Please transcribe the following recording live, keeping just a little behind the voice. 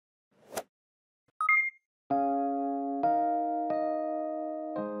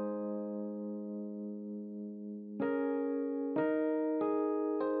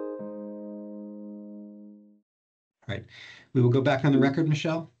We will go back on the record,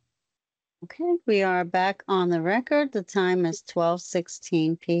 Michelle. Okay, we are back on the record. The time is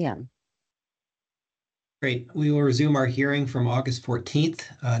 12:16 p.m. Great. We will resume our hearing from August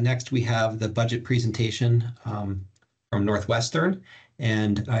 14th. Next, we have the budget presentation from Northwestern.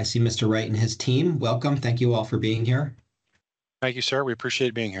 And I see Mr. Wright and his team. Welcome. Thank you all for being here. Thank you, sir. We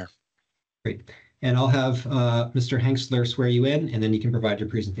appreciate being here. Great. And I'll have Mr. Hengsler swear you in, and then you can provide your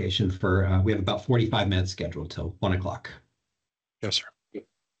presentation for, we have about 45 minutes scheduled till 1 o'clock. Yes, sir.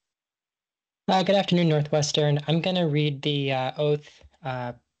 Good afternoon, Northwestern. I'm going to read the oath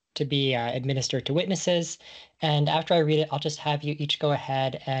to be administered to witnesses. And after I read it, I'll just have you each go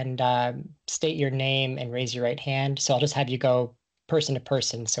ahead and state your name and raise your right hand. So I'll just have you go person to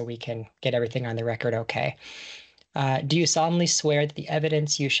person so we can get everything on the record okay. Do you solemnly swear that the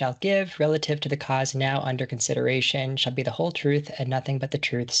evidence you shall give relative to the cause now under consideration shall be the whole truth and nothing but the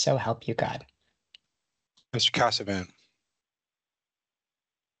truth, so help you God? Mr. Cassavant.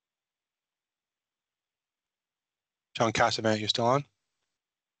 John Cassavant, you still on?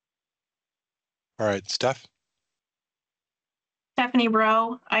 All right, Steph? Stephanie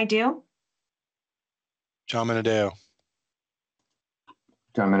Bro, I do. John Minadeo.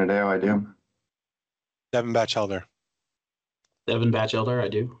 John Minadeo, I do. Devin Batchelder. Devin Batchelder, I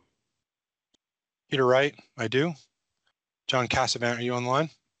do. Peter Wright, I do. John Cassavant, are you on the line?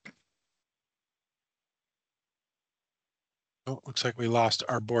 Oh, looks like we lost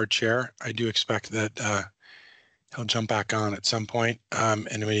our board chair. I do expect that he'll jump back on at some point. And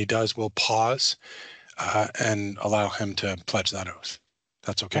when he does, we'll pause and allow him to pledge that oath.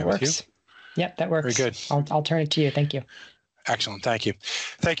 That's okay with you? Yep, that works. Very good. I'll turn it to you. Thank you. Excellent. Thank you.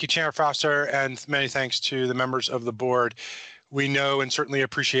 Thank you, Chair Foster, and many thanks to the members of the board. We know and certainly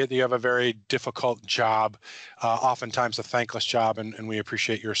appreciate that you have a very difficult job, oftentimes a thankless job, and we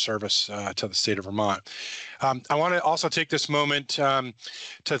appreciate your service to the state of Vermont. I want to also take this moment to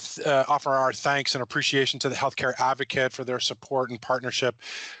offer our thanks and appreciation to the Healthcare Advocate for their support and partnership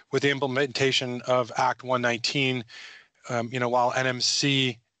with the implementation of Act 119. While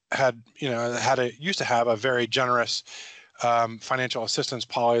NMC used to have a very generous financial assistance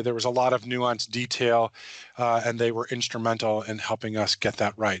policy, there was a lot of nuanced detail, and they were instrumental in helping us get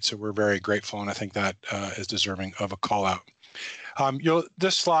that right. So we're very grateful, and I think that is deserving of a call out.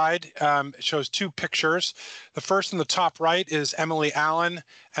 This slide shows two pictures. The first in the top right is Emily Allen.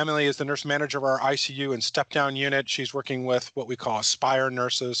 Emily is the nurse manager of our ICU and step-down unit. She's working with what we call Aspire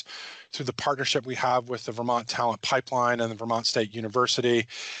nurses through the partnership we have with the Vermont Talent Pipeline and the Vermont State University.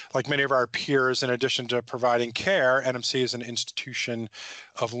 Like many of our peers, in addition to providing care, NMC is an institution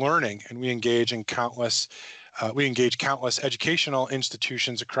of learning, and we engage countless educational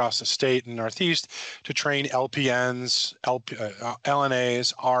institutions across the state and Northeast to train LPNs,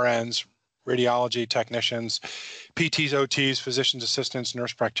 LNAs, RNs, radiology technicians, PTs, OTs, physicians assistants,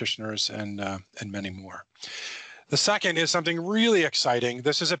 nurse practitioners, and many more. The second is something really exciting.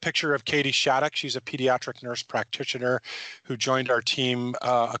 This is a picture of Katie Shattuck. She's a pediatric nurse practitioner who joined our team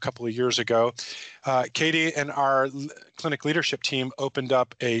a couple of years ago. Katie and our clinic leadership team opened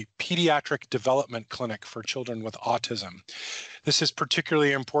up a pediatric development clinic for children with autism. This is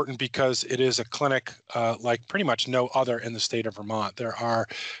particularly important because it is a clinic like pretty much no other in the state of Vermont. There are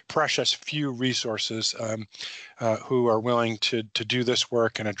precious few resources who are willing to do this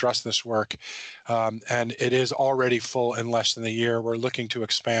work and address this work. And it is already full in less than a year. We're looking to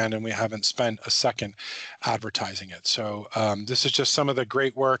expand, and we haven't spent a second advertising it. So this is just some of the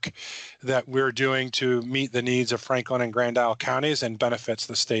great work that we're doing to meet the needs of Franklin and Grand Isle counties and benefits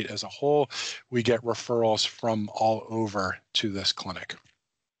the state as a whole. We get referrals from all over to this clinic.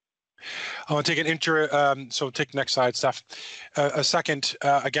 I want to take an intro, so take the next slide, Steph. A second,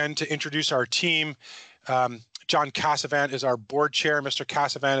 again, to introduce our team. John Cassavant is our board chair. Mr.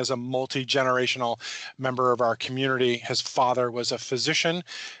 Cassavant is a multi-generational member of our community. His father was a physician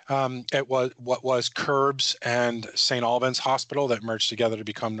at what was Curbs and St. Albans Hospital that merged together to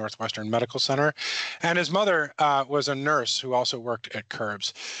become Northwestern Medical Center. And his mother was a nurse who also worked at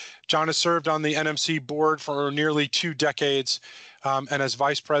Curbs. John has served on the NMC board for nearly 2 decades, and as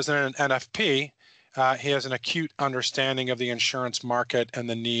vice president at NFP, he has an acute understanding of the insurance market and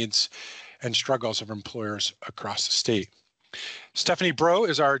the needs and struggles of employers across the state. Stephanie Bro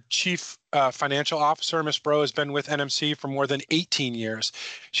is our Chief Financial Officer. Ms. Bro has been with NMC for more than 18 years.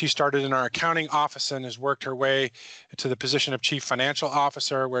 She started in our accounting office and has worked her way to the position of Chief Financial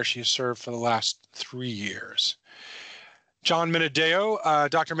Officer, where she has served for the last 3 years. John Minadeo.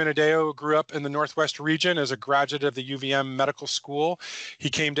 Dr. Minadeo grew up in the Northwest region as a graduate of the UVM Medical School. He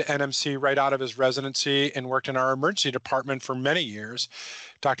came to NMC right out of his residency and worked in our emergency department for many years.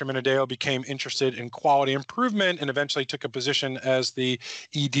 Dr. Minadeo became interested in quality improvement and eventually took a position as the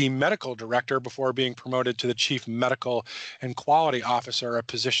ED medical director before being promoted to the chief medical and quality officer, a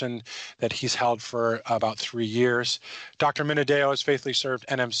position that he's held for about 3 years. Dr. Minadeo has faithfully served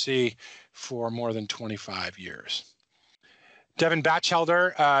NMC for more than 25 years. Devin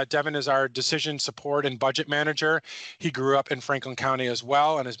Batchelder. Devin is our decision support and budget manager. He grew up in Franklin County as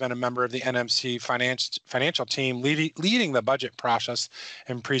well and has been a member of the NMC financial team, leading the budget process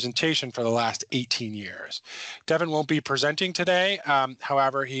and presentation for the last 18 years. Devin won't be presenting today.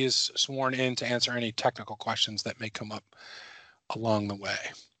 However, he is sworn in to answer any technical questions that may come up along the way.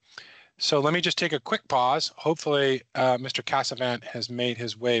 So let me just take a quick pause. Hopefully, Mr. Cassavant has made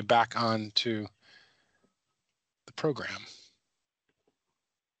his way back onto the program.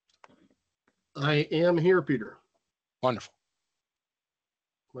 I am here, Peter. Wonderful.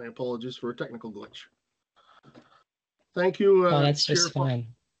 My apologies for a technical glitch. Thank you. Oh, that's just fine.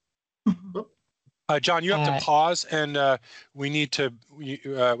 John, you have to pause, and we need to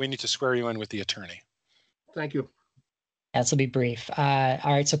swear you in with the attorney. Thank you. This will be brief. All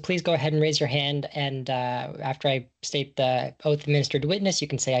right, so please go ahead and raise your hand, and after I state the oath administered to witness, you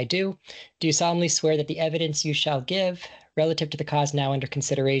can say I do. Do you solemnly swear that the evidence you shall give relative to the cause now under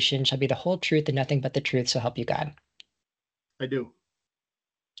consideration shall be the whole truth and nothing but the truth, so help you God? I do.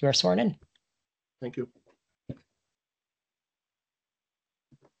 You are sworn in. Thank you.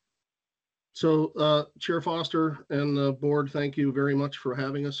 So, Chair Foster and the board, thank you very much for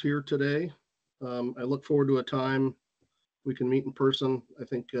having us here today. I look forward to a time we can meet in person. I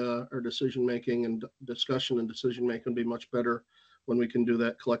think our decision-making and discussion and decision-making will be much better when we can do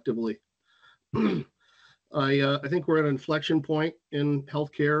that collectively. I think we're at an inflection point in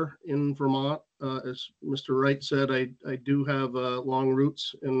healthcare in Vermont. As Mr. Wright said, I do have long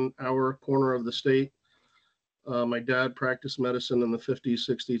roots in our corner of the state. My dad practiced medicine in the 50s,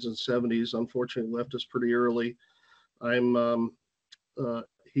 60s, and 70s. Unfortunately, left us pretty early.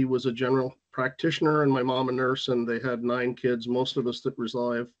 He was a general practitioner and my mom a nurse, and they had 9 kids. Most of us that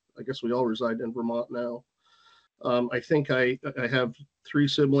reside, I guess we all reside in Vermont now. I think I have 3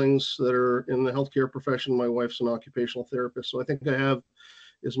 siblings that are in the healthcare profession. My wife's an occupational therapist. So I think I have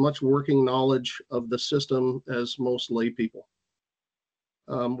as much working knowledge of the system as most lay people.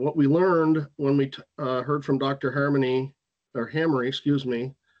 What we learned when we heard from Dr. Hammery,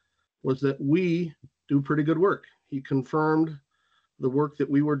 was that we do pretty good work. He confirmed the work that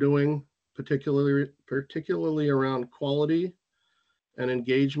we were doing, particularly around quality and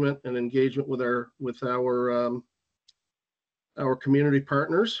engagement with our community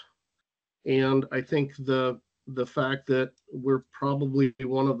partners. And I think the fact that we're probably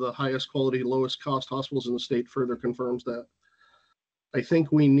one of the highest quality, lowest cost hospitals in the state further confirms that. I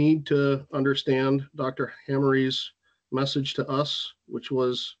think we need to understand Dr. Hammery's message to us, which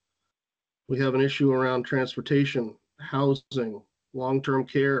was we have an issue around transportation, housing, long-term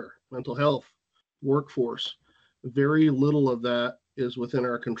care, mental health, workforce. Very little of that is within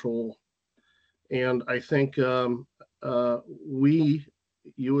our control. And I think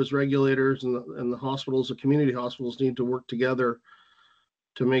you as regulators and the hospitals, the community hospitals, need to work together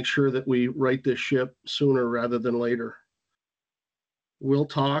to make sure that we right this ship sooner rather than later.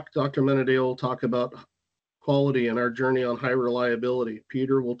 Dr. Minadeo will talk about quality and our journey on high reliability.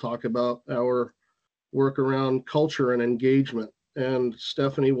 Peter will talk about our work around culture and engagement. And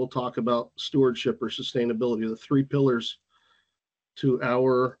Stephanie will talk about stewardship or sustainability, the 3 pillars to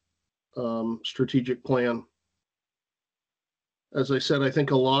our strategic plan. As I said, I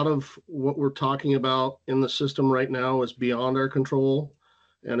think a lot of what we're talking about in the system right now is beyond our control.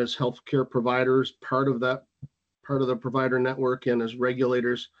 And as healthcare providers, part of the provider network, and as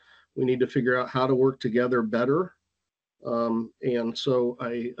regulators, we need to figure out how to work together better. And so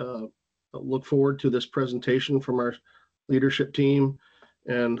I look forward to this presentation from our leadership team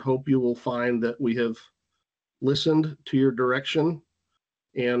and hope you will find that we have listened to your direction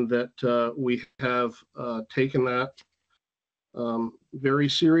and that we have taken that very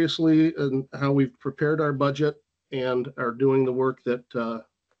seriously in how we've prepared our budget and are doing the work that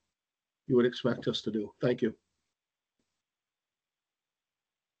you would expect us to do. Thank you.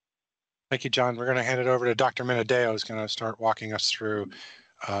 Thank you, John. We're going to hand it over to Dr. Minadeo, who's going to start walking us through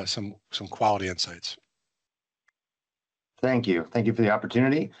some quality insights. Thank you. Thank you for the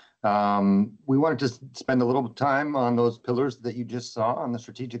opportunity. We wanted to spend a little time on those pillars that you just saw on the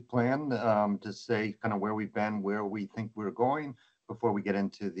strategic plan to say kind of where we've been, where we think we're going before we get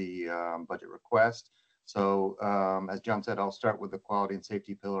into the budget request. So as John said, I'll start with the quality and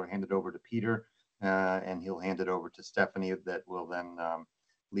safety pillar, hand it over to Peter, and he'll hand it over to Stephanie that will then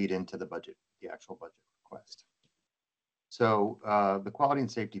lead into the budget, the actual budget request. So the quality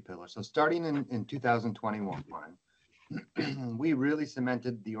and safety pillar. So starting in 2021, we really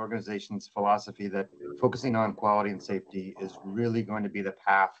cemented the organization's philosophy that focusing on quality and safety is really going to be the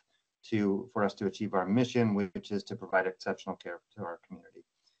path for us to achieve our mission, which is to provide exceptional care to our community,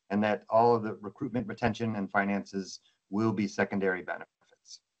 and that all of the recruitment, retention, and finances will be secondary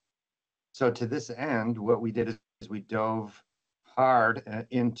benefits. So to this end, what we did is we dove hard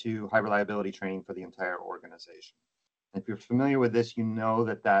into high reliability training for the entire organization. If you're familiar with this, you know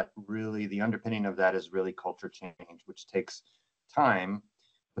that really the underpinning of that is really culture change, which takes time.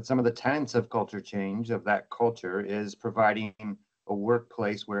 But some of the tenets of culture change, of that culture, is providing a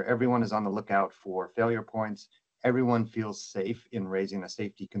workplace where everyone is on the lookout for failure points. Everyone feels safe in raising a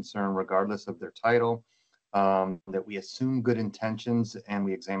safety concern, regardless of their title. That we assume good intentions and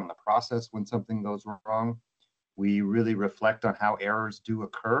we examine the process when something goes wrong. We really reflect on how errors do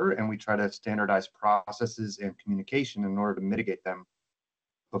occur, and we try to standardize processes and communication in order to mitigate them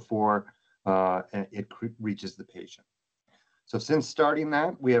before it reaches the patient. So since starting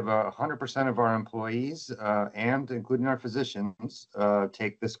that, we have 100% of our employees and including our physicians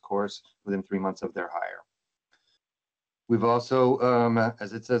take this course within 3 months of their hire. We've also,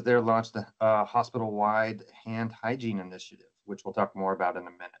 as it says there, launched a hospital-wide hand hygiene initiative, which we'll talk more about in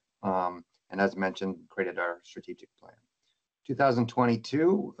a minute. And as mentioned, created our strategic plan.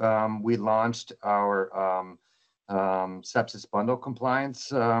 2022, we launched our sepsis bundle compliance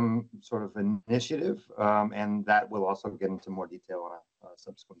sort of initiative, and that will also get into more detail on a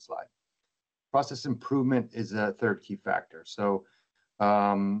subsequent slide. Process improvement is a third key factor. So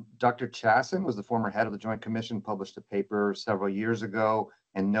Dr. Chasin was the former head of the Joint Commission, published a paper several years ago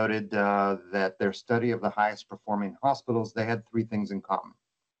and noted that their study of the highest performing hospitals, they had 3 things in common.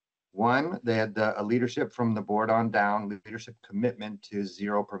 One, they had a leadership from the board on down, leadership commitment to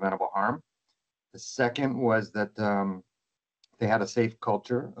zero preventable harm. The second was that they had a safe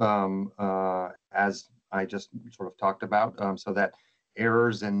culture, as I just sort of talked about, so that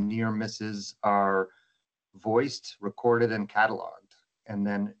errors and near misses are voiced, recorded, and cataloged. And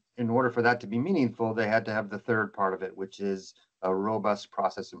then in order for that to be meaningful, they had to have the third part of it, which is a robust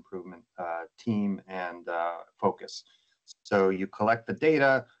process improvement team and focus. So you collect the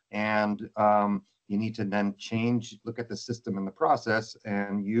data, and you need to then look at the system and the process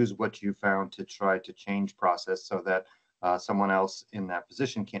and use what you found to try to change process so that someone else in that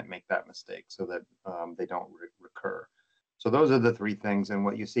position can't make that mistake, so that they don't recur. So those are the 3 things. And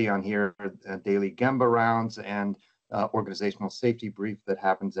what you see on here, daily Gemba rounds and organizational safety brief that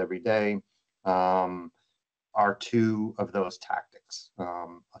happens every day are 2 of those tactics.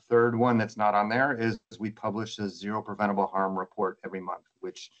 A third one that's not on there is we publish a zero preventable harm report every month,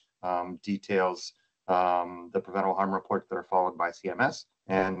 which details the preventable harm reports that are followed by CMS.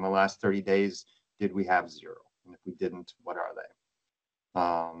 And in the last 30 days, did we have 0? And if we didn't, what are they?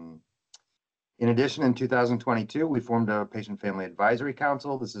 In addition, in 2022, we formed a Patient Family Advisory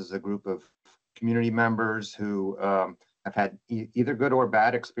Council. This is a group of community members who have had either good or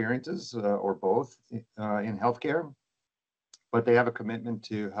bad experiences or both in healthcare, but they have a commitment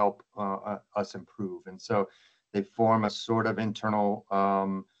to help us improve. And so they form a sort of internal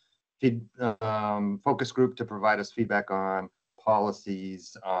focus group to provide us feedback on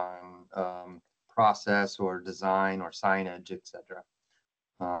policies, on process or design or signage, etc.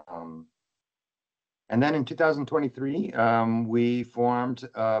 And then in 2023, we formed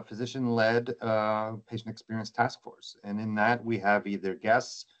a physician-led patient experience task force. And in that, we have either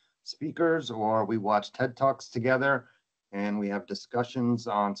guests, speakers, or we watch TED Talks together, and we have discussions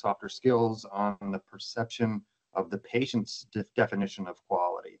on softer skills, on the perception of the patient's definition of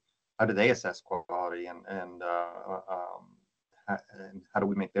quality. How do they assess quality, and how do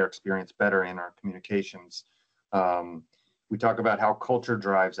we make their experience better in our communications? We talk about how culture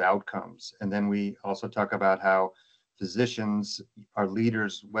drives outcomes. And then we also talk about how physicians are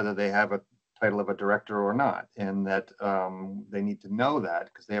leaders, whether they have a title of a director or not, and that they need to know that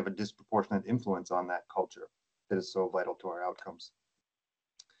because they have a disproportionate influence on that culture that is so vital to our outcomes.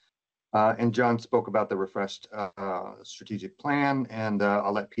 And John spoke about the refreshed strategic plan, and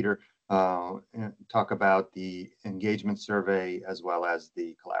I'll let Peter talk about the engagement survey as well as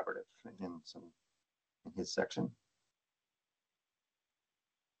the collaborative in his section.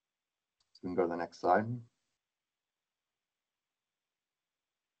 We can go to the next slide,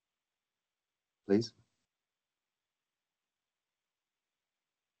 please.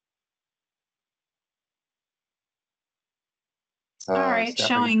 All right,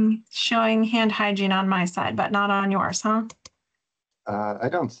 showing hand hygiene on my side, but not on yours, huh? I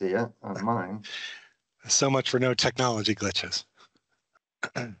don't see it on mine. So much for no technology glitches.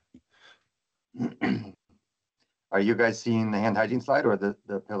 Are you guys seeing the hand hygiene slide or the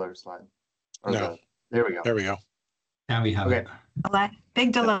pillar slide? Or No. There we go. There we go. Now we have Okay. it. Delay.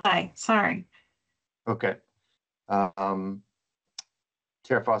 Big delay. Sorry. Okay. Chair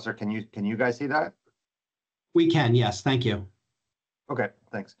Foster, can you guys see that? We can, yes, thank you. Okay,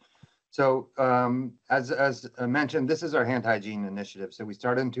 thanks. So as mentioned, this is our hand hygiene initiative. So we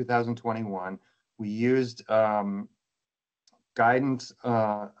started in 2021. We used guidance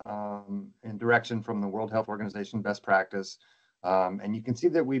and direction from the World Health Organization best practice. And you can see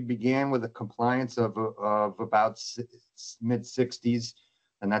that we began with a compliance of about mid 60s,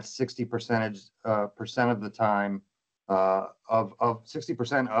 and that's 60% of the time of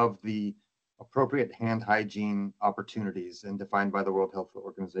 60% of the appropriate hand hygiene opportunities, and defined by the World Health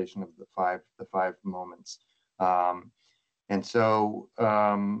Organization of the five moments. And so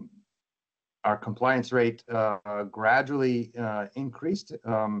our compliance rate gradually increased,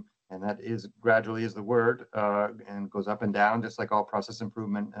 and that is gradually is the word, and goes up and down just like all process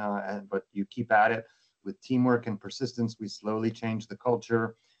improvement, but you keep at it with teamwork and persistence. We slowly change the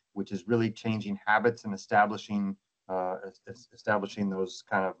culture, which is really changing habits and establishing those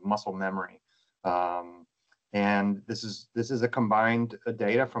kind of muscle memory. And this is a combined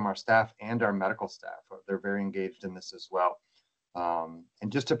data from our staff and our medical staff. They're very engaged in this as well.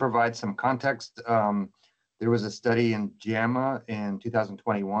 And just to provide some context, there was a study in JAMA in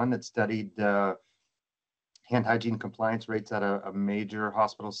 2021 that studied hand hygiene compliance rates at a major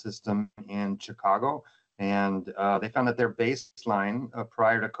hospital system in Chicago. And they found that their baseline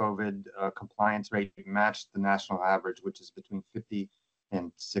prior to COVID compliance rate matched the national average, which is between 50 and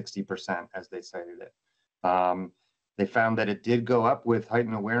 60%, as they cited it. They found that it did go up with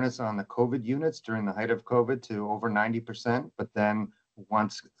heightened awareness on the COVID units during the height of COVID to over 90%. But then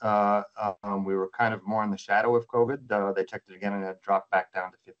once we were kind of more in the shadow of COVID, they checked it again and it dropped back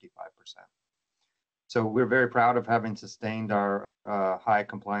down to 55%. So we're very proud of having sustained our high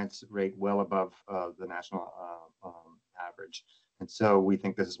compliance rate well above the national average. And so we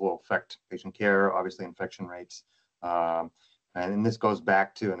think this will affect patient care, obviously infection rates. And this goes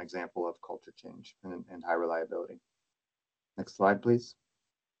back to an example of culture change and high reliability. Next slide, please.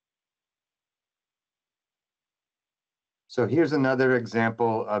 So here's another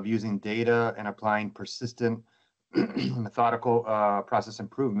example of using data and applying persistent, methodical process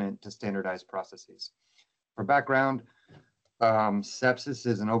improvement to standardized processes. For background, sepsis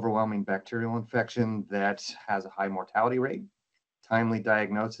is an overwhelming bacterial infection that has a high mortality rate. Timely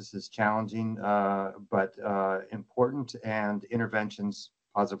diagnosis is challenging, but important, and interventions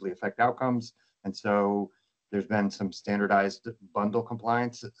positively affect outcomes. And so there's been some standardized bundle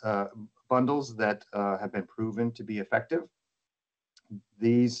compliance bundles that have been proven to be effective.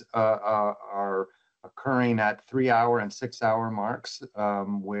 These are occurring at 3-hour and 6-hour marks,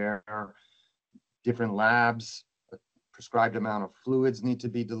 where different labs, prescribed amount of fluids need to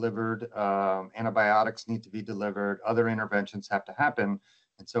be delivered, antibiotics need to be delivered, other interventions have to happen.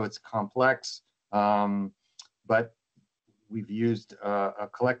 And so it's complex, but we've used a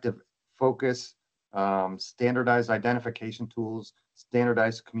collective focus, standardized identification tools,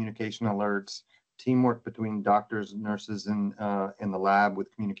 standardized communication alerts, teamwork between doctors, nurses in the lab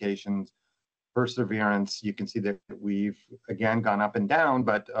with communications, perseverance. You can see that we've again gone up and down,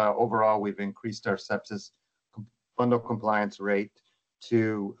 but overall we've increased our sepsis bundle compliance rate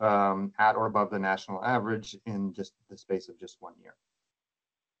to at or above the national average in just the space of just 1 year.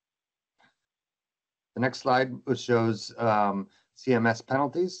 The next slide shows CMS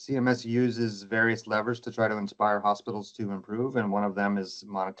penalties. CMS uses various levers to try to inspire hospitals to improve, and one of them is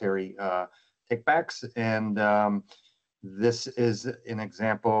monetary takebacks. And this is an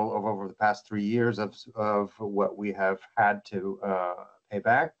example of over the past 3 years of what we have had to pay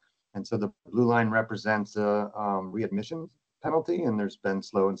back. And so the blue line represents a readmission penalty, and there's been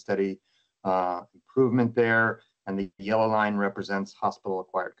slow and steady improvement there. And the yellow line represents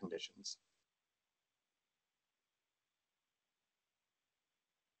hospital-acquired conditions.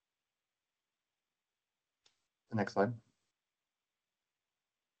 The next slide.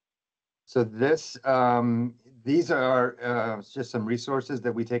 So these are just some resources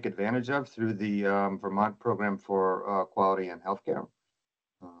that we take advantage of through the Vermont Program for Quality and Healthcare.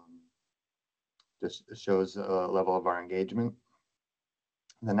 Just shows a level of our engagement.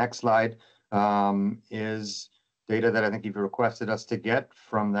 The next slide is data that I think you've requested us to get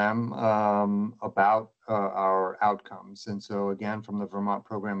from them about our outcomes. And so again, from the Vermont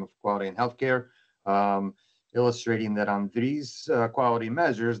Program of Quality and Healthcare, illustrating that on these quality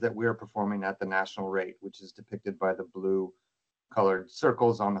measures that we are performing at the national rate, which is depicted by the blue colored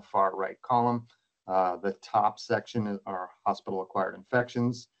circles on the far right column. The top section are hospital-acquired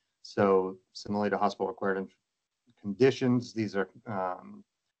infections. So similarly to hospital-acquired conditions, these are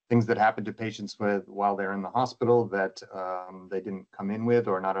things that happen to patients while they're in the hospital that they didn't come in with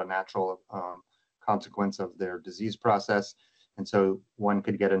or not a natural consequence of their disease process. And so one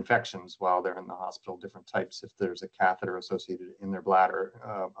could get infections while they're in the hospital, different types. If there's a catheter associated in their bladder,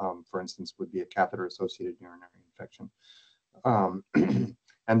 for instance, would be a catheter-associated urinary infection.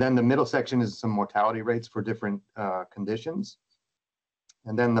 And then the middle section is some mortality rates for different conditions.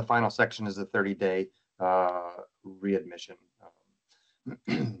 And then the final section is a 30-day readmission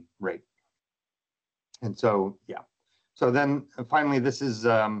rate. And so, yeah. So then finally, this is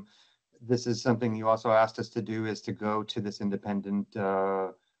something you also asked us to do, is to go to this independent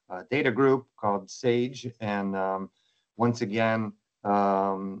data group called SAGE. And once again,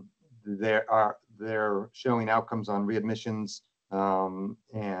 they're showing outcomes on readmissions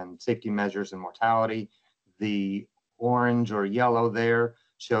and safety measures and mortality. The orange or yellow there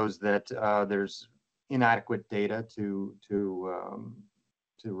shows that there's inadequate data to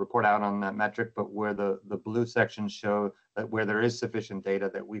report out on that metric, but where the blue sections show that where there is sufficient data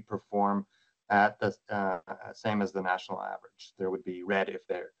that we perform at the same as the national average. There would be red if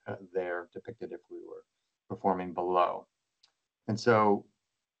they're depicted if we were performing below. And so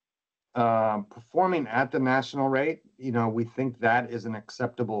performing at the national rate, we think that is an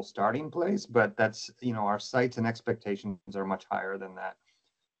acceptable starting place, but that's, our sights and expectations are much higher than that.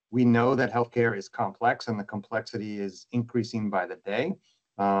 We know that healthcare is complex and the complexity is increasing by the day.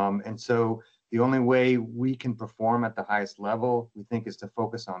 And so the only way we can perform at the highest level, we think, is to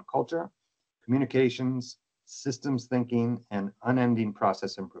focus on culture, communications, systems thinking, and unending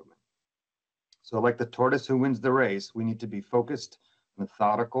process improvement. So like the tortoise who wins the race, we need to be focused,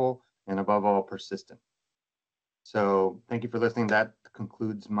 methodical, and above all, persistent. So thank you for listening. That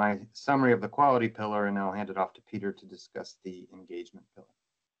concludes my summary of the quality pillar, and I'll hand it off to Peter to discuss the engagement pillar.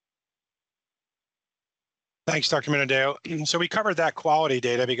 Thanks, Dr. Minadeo. So we covered that quality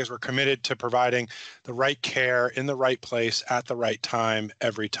data because we're committed to providing the right care in the right place at the right time,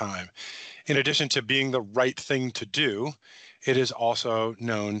 every time. In addition to being the right thing to do, it is also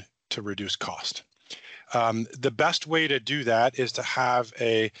known to reduce cost. The best way to do that is to have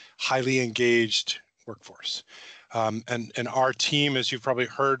a highly engaged workforce. And our team, as you've probably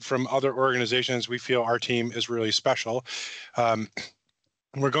heard from other organizations, we feel our team is really special.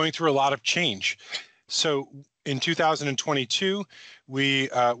 We're going through a lot of change. So in 2022, we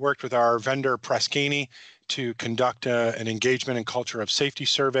worked with our vendor Press Ganey to conduct an engagement and culture of safety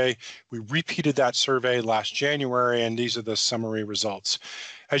survey. We repeated that survey last January, and these are the summary results.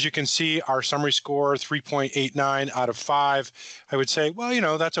 As you can see, our summary score, 3.89 out of 5. I would say,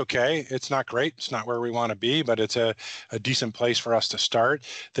 well, that's okay. It's not great. It's not where we want to be, but it's a decent place for us to start.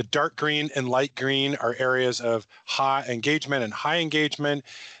 The dark green and light green are areas of high engagement and high engagement.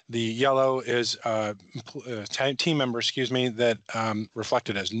 The yellow is team member, that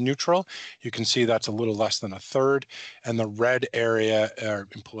reflected as neutral. You can see that's a little less than a third. And the red area are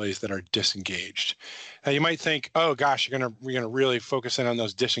employees that are disengaged. Now you might think, oh gosh, we're gonna really focus in on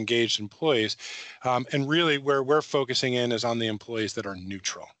those disengaged employees. And really where we're focusing in is on the employees that are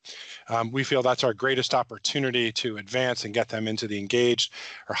neutral. We feel that's our greatest opportunity to advance and get them into the engaged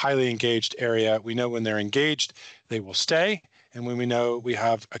or highly engaged area. We know when they're engaged, they will stay. And when we know we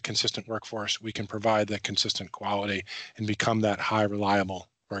have a consistent workforce, we can provide that consistent quality and become that high reliable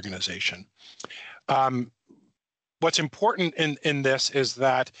organization. What's important in this is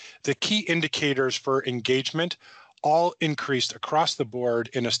that the key indicators for engagement all increased across the board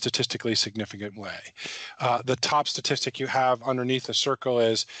in a statistically significant way. The top statistic you have underneath the circle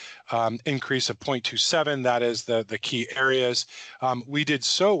is increase of 0.27. That is the key areas. We did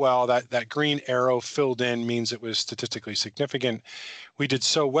so well that that green arrow filled in means it was statistically significant. We did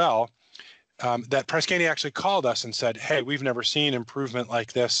so well that Press Ganey actually called us and said, hey, we've never seen improvement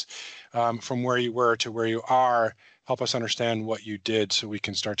like this from where you were to where you are. Help us understand what you did so we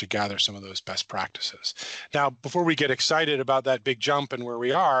can start to gather some of those best practices. Now, before we get excited about that big jump and where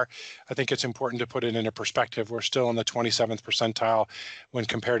we are, I think it's important to put it into perspective. We're still in the 27th percentile when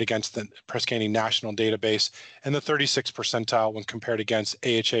compared against the Press Ganey national database and the 36th percentile when compared against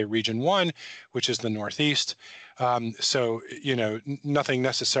AHA Region 1, which is the Northeast. So, nothing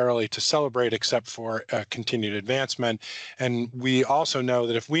necessarily to celebrate except for continued advancement. And we also know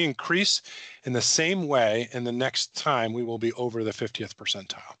that if we increase In the same way, in the next time, we will be over the 50th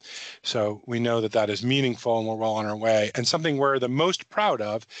percentile. So we know that that is meaningful and we're well on our way. And something we're the most proud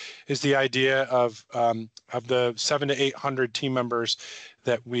of is the idea of the 700 to 800 team members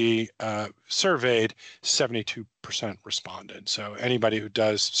that we surveyed, 72% responded. So anybody who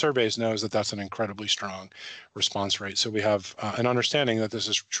does surveys knows that that's an incredibly strong response rate. So we have an understanding that this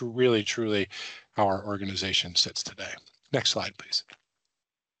is really, truly how our organization sits today. Next slide, please.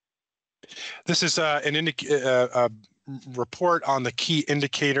 This is a report on the key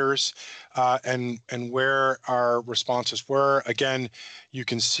indicators and where our responses were. Again, you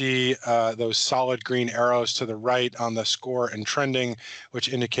can see those solid green arrows to the right on the score and trending,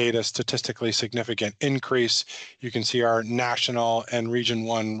 which indicate a statistically significant increase. You can see our national and Region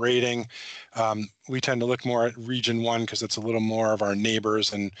 1 rating. We tend to look more at Region 1 because it's a little more of our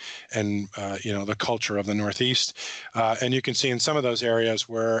neighbors and the culture of the Northeast. And you can see in some of those areas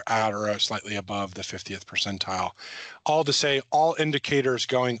we're at or slightly above the 50th percentile. All to say, all indicators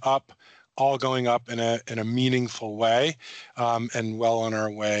going up, all going up in a meaningful way, and well on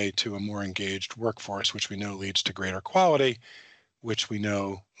our way to a more engaged workforce, which we know leads to greater quality, which we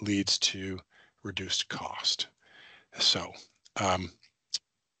know leads to reduced cost. So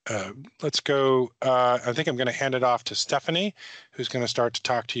let's go. I think I'm going to hand it off to Stephanie, who's going to start to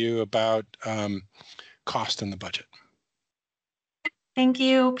talk to you about cost in the budget. Thank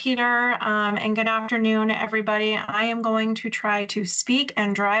you, Peter, and good afternoon, everybody. I am going to try to speak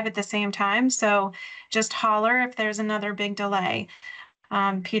and drive at the same time, so just holler if there's another big delay.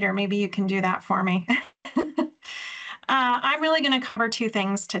 Peter, maybe you can do that for me. I'm really going to cover two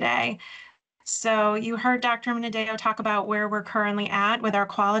things today. So you heard Dr. Minadeo talk about where we're currently at with our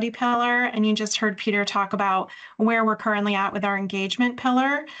quality pillar, and you just heard Peter talk about where we're currently at with our engagement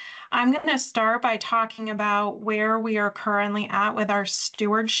pillar. I'm going to start by talking about where we are currently at with our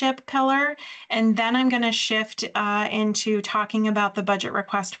stewardship pillar, and then I'm going to shift into talking about the budget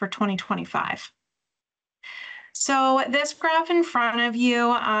request for 2025. So this graph in front of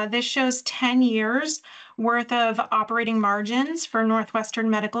you, this shows 10 years worth of operating margins for Northwestern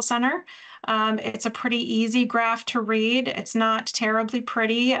Medical Center. It's a pretty easy graph to read. It's not terribly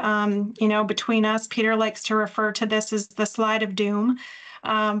pretty. Between us, Peter likes to refer to this as the slide of doom.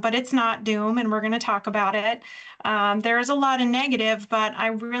 But it's not doom, and we're going to talk about it. There is a lot of negative, but I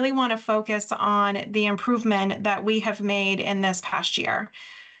really want to focus on the improvement that we have made in this past year.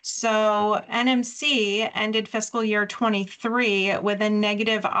 So NMC ended fiscal year 23 with a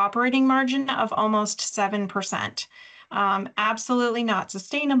negative operating margin of almost 7%. Absolutely not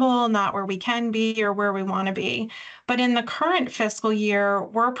sustainable, not where we can be or where we want to be. But in the current fiscal year,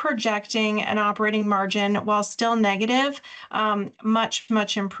 we're projecting an operating margin, while still negative, much,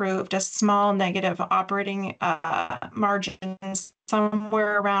 much improved, a small negative operating margin,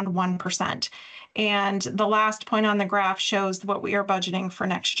 somewhere around 1%. And the last point on the graph shows what we are budgeting for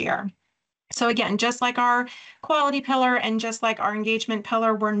next year. So again, just like our quality pillar and just like our engagement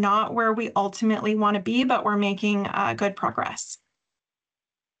pillar, we're not where we ultimately want to be, but we're making good progress.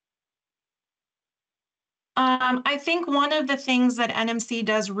 I think one of the things that NMC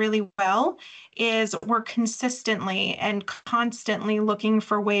does really well is we're consistently and constantly looking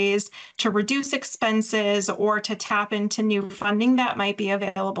for ways to reduce expenses or to tap into new funding that might be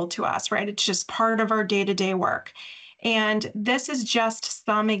available to us, right? It's just part of our day-to-day work. And this is just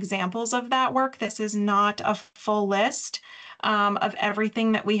some examples of that work. This is not a full list of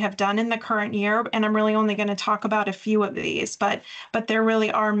everything that we have done in the current year. And I'm really only going to talk about a few of these, but there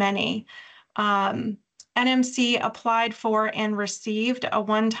really are many. NMC applied for and received a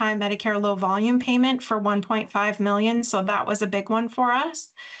one-time Medicare low volume payment for $1.5 million. So that was a big one for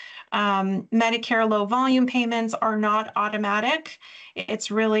us. Medicare low volume payments are not automatic.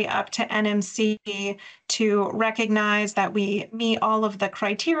 It's really up to NMC to recognize that we meet all of the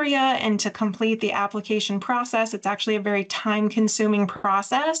criteria and to complete the application process. It's actually a very time-consuming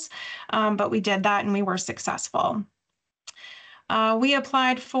process, but we did that and we were successful. We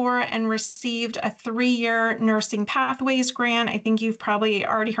applied for and received a 3-year nursing pathways grant. I think you've probably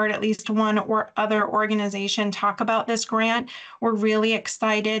already heard at least one or other organization talk about this grant. We're really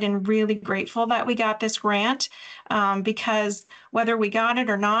excited and really grateful that we got this grant because whether we got it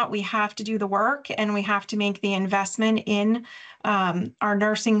or not, we have to do the work and we have to make the investment in our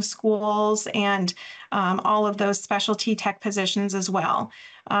nursing schools and all of those specialty tech positions as well.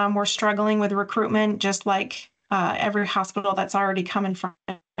 We're struggling with recruitment just like every hospital that's already come in front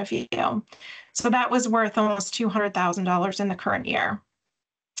of you. So that was worth almost $200,000 in the current year.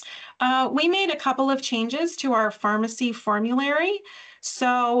 We made a couple of changes to our pharmacy formulary.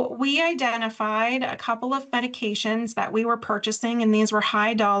 So we identified a couple of medications that we were purchasing, and these were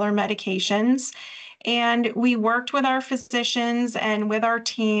high dollar medications. And we worked with our physicians and with our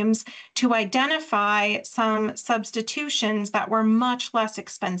teams to identify some substitutions that were much less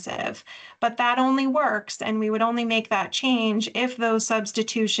expensive. But that only works, and we would only make that change if those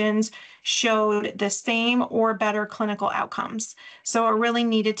substitutions showed the same or better clinical outcomes. So it really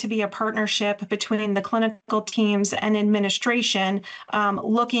needed to be a partnership between the clinical teams and administration,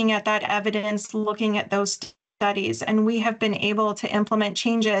 looking at that evidence, looking at those studies, and we have been able to implement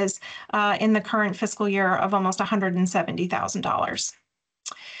changes in the current fiscal year of almost $170,000.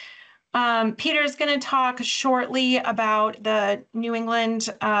 Peter is going to talk shortly about the New England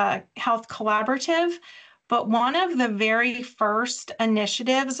Health Collaborative, but one of the very first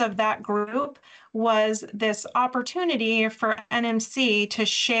initiatives of that group was this opportunity for NMC to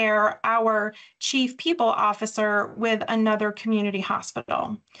share our chief people officer with another community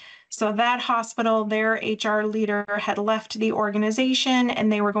hospital. So that hospital, their HR leader had left the organization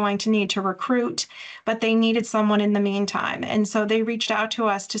and they were going to need to recruit, but they needed someone in the meantime. And so they reached out to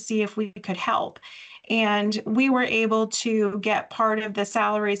us to see if we could help. And we were able to get part of the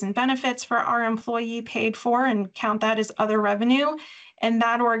salaries and benefits for our employee paid for and count that as other revenue. And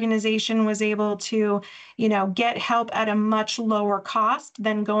that organization was able to, get help at a much lower cost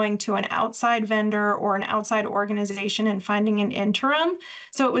than going to an outside vendor or an outside organization and finding an interim.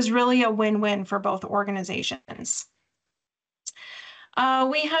 So it was really a win-win for both organizations.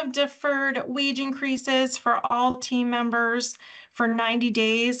 We have deferred wage increases for all team members for 90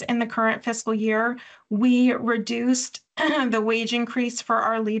 days in the current fiscal year. We reduced the wage increase for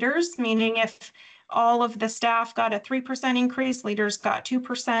our leaders, meaning if all of the staff got a 3% increase, leaders got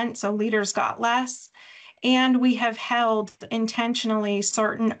 2%, so leaders got less. And we have held intentionally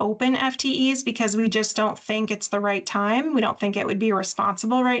certain open FTEs because we just don't think it's the right time. We don't think it would be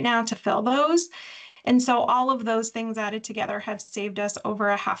responsible right now to fill those. And so all of those things added together have saved us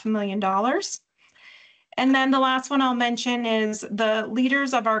over $500,000. And then the last one I'll mention is the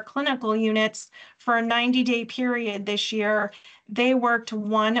leaders of our clinical units for a 90-day period this year, they worked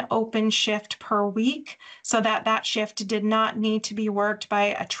one open shift per week so that shift did not need to be worked by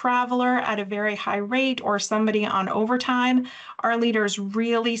a traveler at a very high rate or somebody on overtime. Our leaders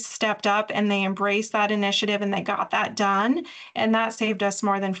really stepped up and they embraced that initiative and they got that done. And that saved us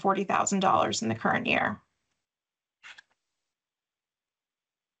more than $40,000 in the current year.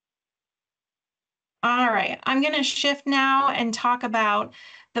 All right, I'm going to shift now and talk about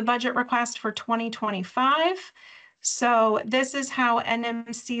the budget request for 2025. So this is how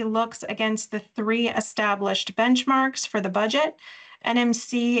NMC looks against the 3 established benchmarks for the budget.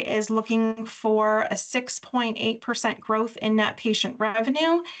 NMC is looking for a 6.8% growth in net patient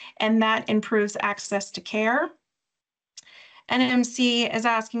revenue, and that improves access to care. NMC is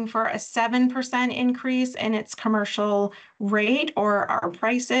asking for a 7% increase in its commercial rate or our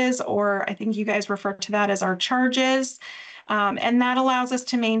prices, or I think you guys refer to that as our charges. And that allows us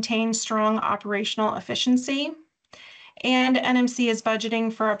to maintain strong operational efficiency. And NMC is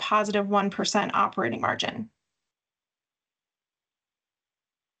budgeting for a positive 1% operating margin.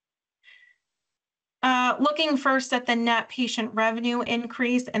 Looking first at the net patient revenue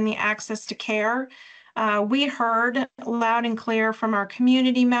increase and the access to care. We heard loud and clear from our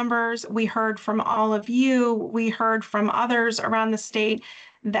community members. We heard from all of you. We heard from others around the state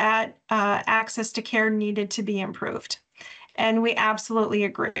that access to care needed to be improved. And we absolutely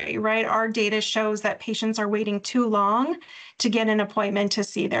agree, right? Our data shows that patients are waiting too long to get an appointment to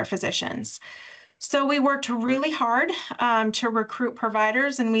see their physicians. So we worked really hard to recruit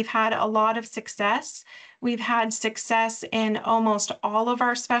providers, and we've had a lot of success. We've had success in almost all of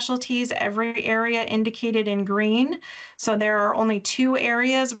our specialties, every area indicated in green. So there are only 2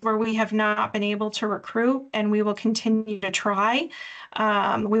 areas where we have not been able to recruit, and we will continue to try.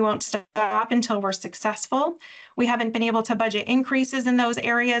 We won't stop until we're successful. We haven't been able to budget increases in those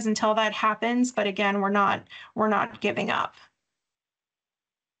areas until that happens, but again, we're not giving up.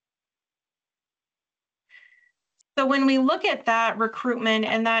 So when we look at that recruitment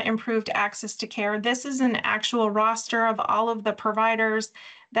and that improved access to care, this is an actual roster of all of the providers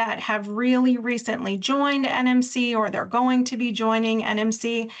that have really recently joined NMC or they're going to be joining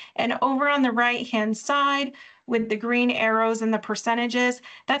NMC. And over on the right-hand side, with the green arrows and the percentages,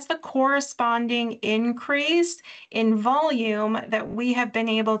 that's the corresponding increase in volume that we have been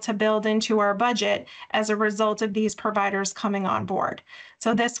able to build into our budget as a result of these providers coming on board.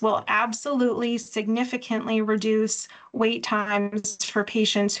 So this will absolutely significantly reduce wait times for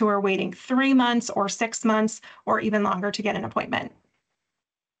patients who are waiting 3 months or 6 months or even longer to get an appointment.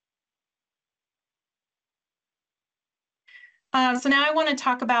 So now I want to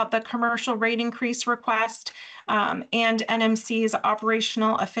talk about the commercial rate increase request and NMC's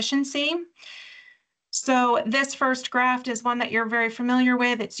operational efficiency. So this first graph is one that you're very familiar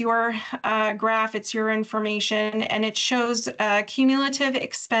with. It's your graph, it's your information, and it shows cumulative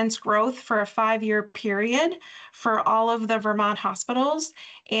expense growth for a 5-year period for all of the Vermont hospitals.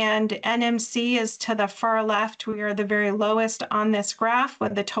 And NMC is to the far left. We are the very lowest on this graph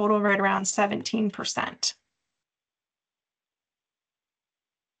with the total right around 17%.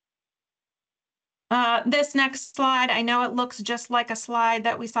 This next slide, I know it looks just like a slide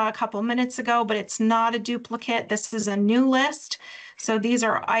that we saw a couple minutes ago, but it's not a duplicate. This is a new list. So these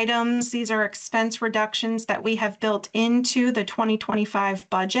are items, these are expense reductions that we have built into the 2025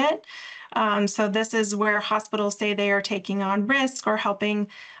 budget. So this is where hospitals say they are taking on risk or helping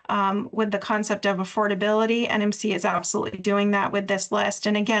with the concept of affordability. NMC is absolutely doing that with this list.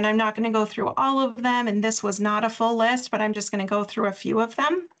 And again, I'm not going to go through all of them, and this was not a full list, but I'm just going to go through a few of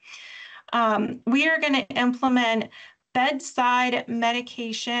them. We are going to implement bedside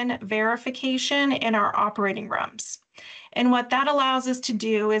medication verification in our operating rooms. And what that allows us to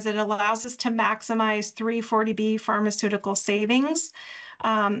do is it allows us to maximize 340B pharmaceutical savings.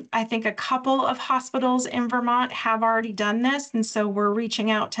 I think a couple of hospitals in Vermont have already done this. And so we're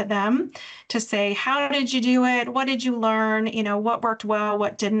reaching out to them to say, how did you do it? What did you learn? You know, what worked well,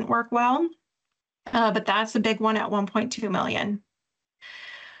 what didn't work well? But that's a big one at 1.2 million.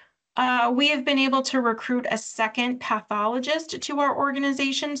 We have been able to recruit a second pathologist to our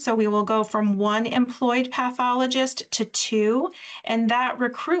organization. So we will go from 1 employed pathologist to 2. And that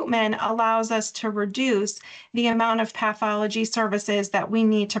recruitment allows us to reduce the amount of pathology services that we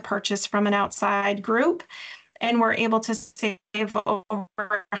need to purchase from an outside group. And we're able to save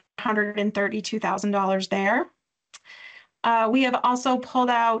over $132,000 there. We have also pulled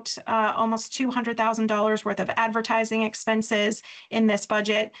out almost $200,000 worth of advertising expenses in this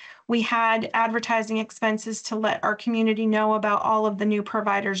budget. We had advertising expenses to let our community know about all of the new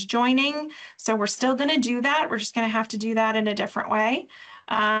providers joining. So we're still going to do that. We're just going to have to do that in a different way.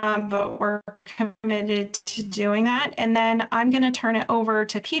 But we're committed to doing that. And then I'm going to turn it over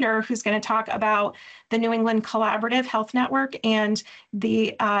to Peter, who's going to talk about the New England Collaborative Health Network and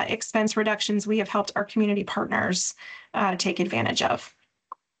the expense reductions we have helped our community partners take advantage of.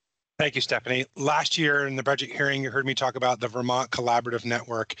 Thank you, Stephanie. Last year in the budget hearing, you heard me talk about the Vermont Collaborative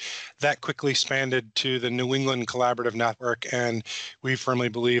Network. That quickly expanded to the New England Collaborative Network, and we firmly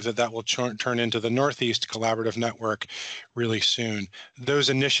believe that that will turn into the Northeast Collaborative Network really soon.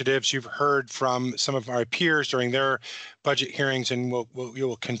 Those initiatives you've heard from some of our peers during their budget hearings, and you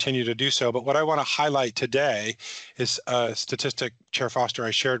will continue to do so. But what I want to highlight today is a statistic, Chair Foster,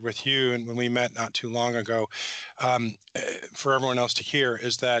 I shared with you and when we met not too long ago, for everyone else to hear,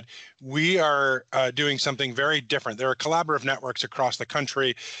 is that we are doing something very different. There are collaborative networks across the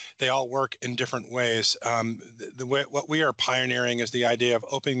country. They all work in different ways. What we are pioneering is the idea of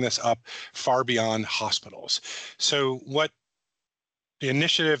opening this up far beyond hospitals. So what the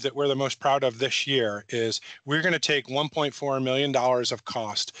initiative that we're the most proud of this year is we're going to take $1.4 million of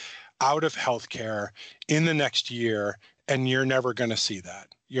cost out of healthcare in the next year, and you're never going to see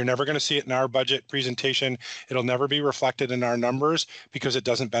that. You're never going to see it in our budget presentation. It'll never be reflected in our numbers because it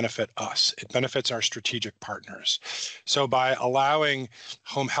doesn't benefit us. It benefits our strategic partners. So by allowing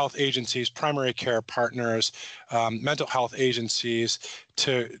home health agencies, primary care partners, mental health agencies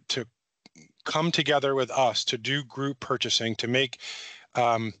to come together with us to do group purchasing, to make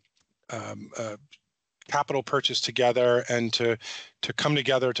capital purchase together and to come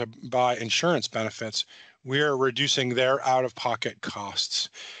together to buy insurance benefits, we are reducing their out-of-pocket costs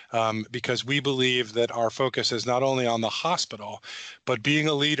because we believe that our focus is not only on the hospital, but being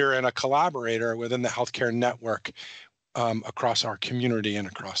a leader and a collaborator within the healthcare network across our community and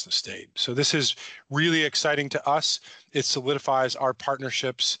across the state. So this is really exciting to us. It solidifies our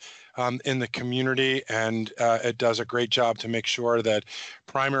partnerships in the community, and it does a great job to make sure that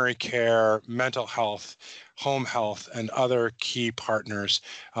primary care, mental health, home health, and other key partners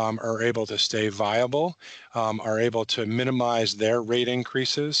are able to stay viable, are able to minimize their rate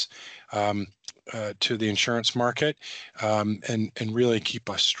increases to the insurance market, and really keep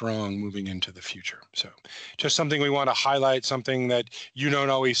us strong moving into the future. So just something we want to highlight, something that you don't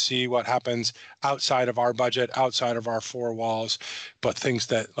always see what happens outside of our budget, outside of our 4 walls, but things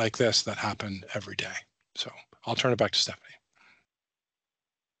that like this that happen every day. So I'll turn it back to Stephanie.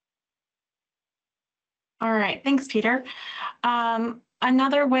 All right, thanks, Peter.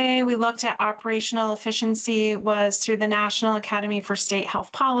 Another way we looked at operational efficiency was through the National Academy for State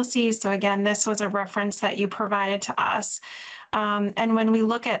Health Policy. So again, this was a reference that you provided to us. And when we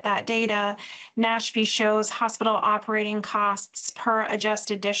look at that data, NASHP shows hospital operating costs per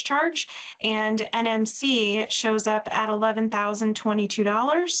adjusted discharge, and NMC shows up at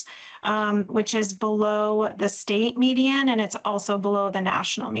 $11,022, which is below the state median, and it's also below the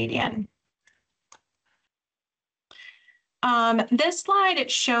national median. This slide, it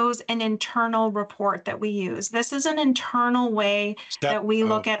shows an internal report that we use. This is an internal way that we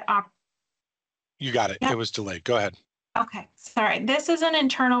look at. You got it. Yep. It was delayed. Go ahead. Okay, sorry. This is an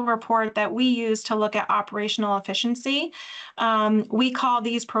internal report that we use to look at operational efficiency. We call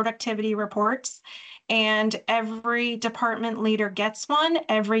these productivity reports, and every department leader gets one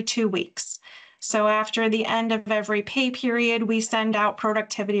every 2 weeks. So after the end of every pay period, we send out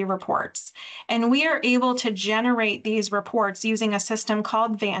productivity reports. And we are able to generate these reports using a system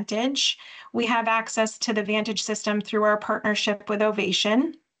called Vantage. We have access to the Vantage system through our partnership with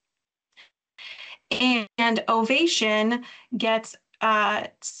Ovation. And Ovation gets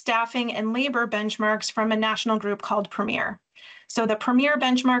staffing and labor benchmarks from a national group called Premier. So the Premier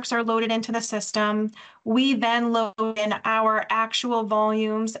benchmarks are loaded into the system. We then load in our actual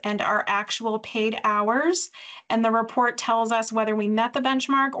volumes and our actual paid hours, and the report tells us whether we met the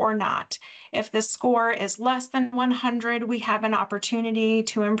benchmark or not. If the score is less than 100, we have an opportunity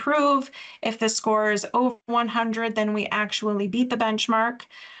to improve. If the score is over 100, then we actually beat the benchmark.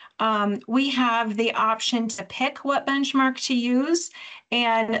 We have the option to pick what benchmark to use,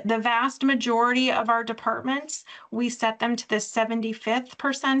 and the vast majority of our departments, we set them to the 75th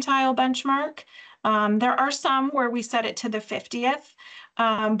percentile benchmark. There are some where we set it to the 50th,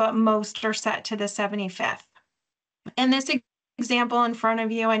 but most are set to the 75th. And this example in front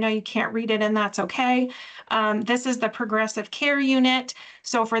of you, I know you can't read it, and that's okay. This is the progressive care unit.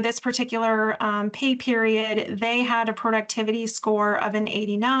 So for this particular pay period, they had a productivity score of an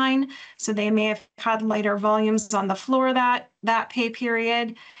 89. So they may have had lighter volumes on the floor that pay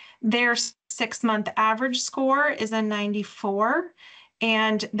period. Their 6-month average score is a 94,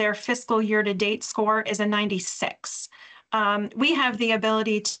 and their fiscal year-to-date score is a 96. We have the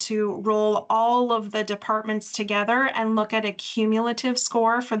ability to roll all of the departments together and look at a cumulative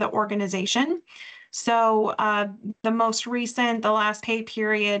score for the organization. So the last pay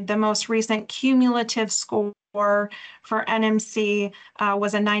period, the most recent cumulative score for NMC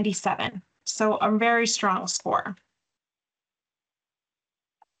was a 97. So a very strong score.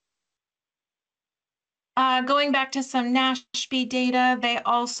 Going back to some NASHP data, they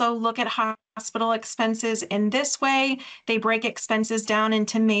also look at hospital expenses in this way. They break expenses down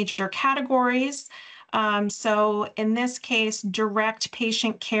into major categories. So in this case, direct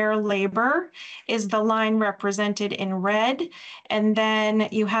patient care labor is the line represented in red. And then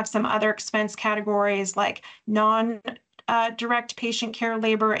you have some other expense categories like non-direct patient care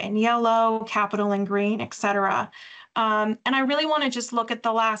labor in yellow, capital in green, et cetera. And I really want to just look at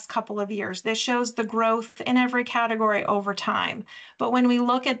the last couple of years. This shows the growth in every category over time. But when we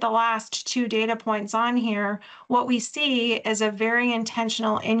look at the last 2 data points on here, what we see is a very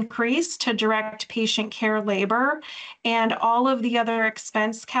intentional increase to direct patient care labor, and all of the other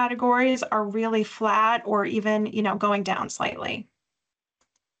expense categories are really flat or even, going down slightly.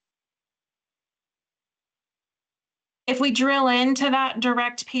 If we drill into that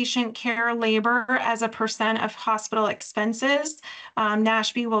direct patient care labor as a percent of hospital expenses,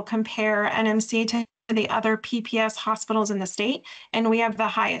 NASHP will compare NMC to the other PPS hospitals in the state, and we have the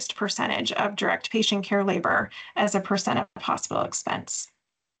highest percentage of direct patient care labor as a percent of hospital expense.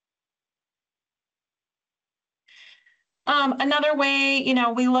 Another way,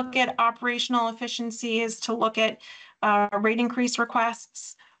 we look at operational efficiency is to look at rate increase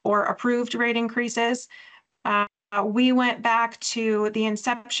requests or approved rate increases. We went back to the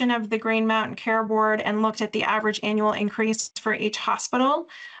inception of the Green Mountain Care Board and looked at the average annual increase for each hospital.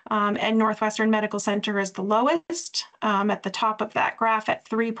 And Northwestern Medical Center is the lowest at the top of that graph at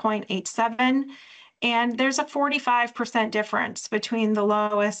 3.87. And there's a 45% difference between the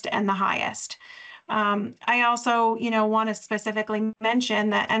lowest and the highest. I also, want to specifically mention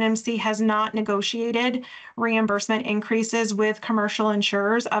that NMC has not negotiated reimbursement increases with commercial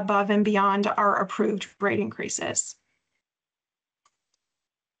insurers above and beyond our approved rate increases.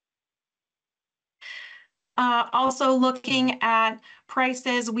 Also looking at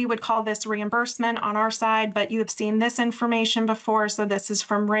prices, we would call this reimbursement on our side, but you have seen this information before. So this is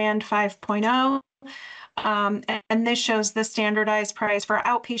from RAND 5.0. And this shows the standardized price for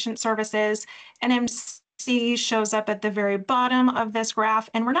outpatient services. NMC shows up at the very bottom of this graph,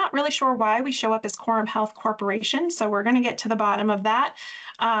 and we're not really sure why we show up as Quorum Health Corporation, so we're going to get to the bottom of that,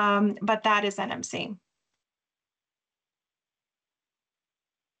 but that is NMC.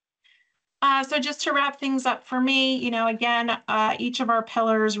 So just to wrap things up for me, again, each of our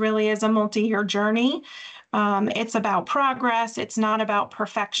pillars really is a multi-year journey. It's about progress. It's not about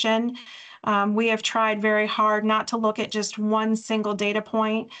perfection. We have tried very hard not to look at just one single data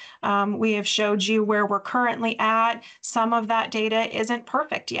point. We have showed you where we're currently at. Some of that data isn't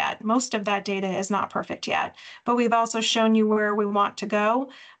perfect yet. Most of that data is not perfect yet, but we've also shown you where we want to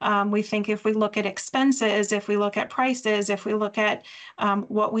go. We think if we look at expenses, if we look at prices, if we look at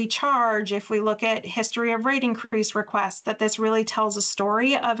what we charge, if we look at history of rate increase requests, that this really tells a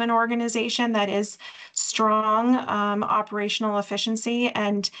story of an organization that is strong operational efficiency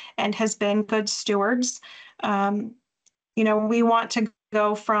and has been good stewards. We want to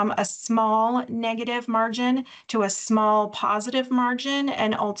go from a small negative margin to a small positive margin.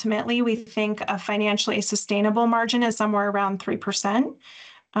 And ultimately, we think a financially sustainable margin is somewhere around 3%.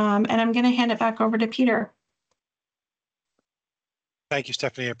 And I'm going to hand it back over to Peter. Thank you,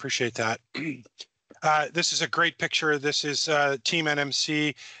 Stephanie. I appreciate that. This is a great picture. This is Team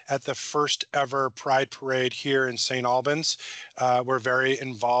NMC at the first ever Pride Parade here in St. Albans. We're very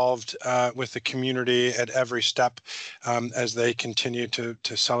involved with the community at every step as they continue to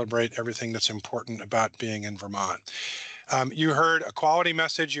celebrate everything that's important about being in Vermont. You heard a quality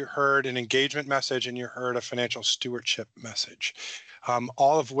message, you heard an engagement message, and you heard a financial stewardship message.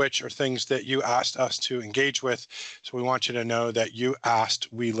 All of which are things that you asked us to engage with. So we want you to know that you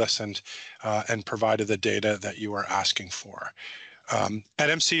asked, we listened, and provided the data that you are asking for.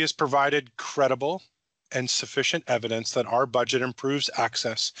 NMC has provided credible and sufficient evidence that our budget improves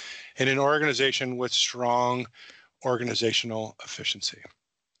access in an organization with strong organizational efficiency.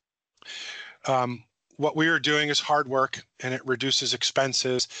 What we are doing is hard work, and it reduces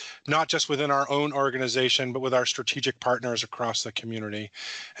expenses, not just within our own organization, but with our strategic partners across the community.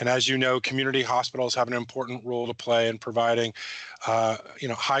 And as you know, community hospitals have an important role to play in providing,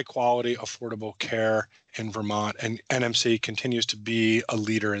 high quality, affordable care in Vermont, and NMC continues to be a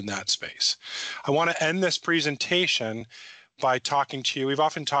leader in that space. I want to end this presentation by talking to you. We've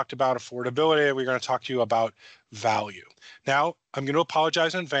often talked about affordability. We're going to talk to you about value. Now, I'm going to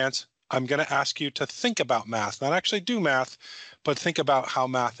apologize in advance. I'm going to ask you to think about math, not actually do math, but think about how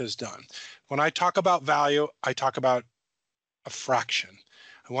math is done. When I talk about value, I talk about a fraction.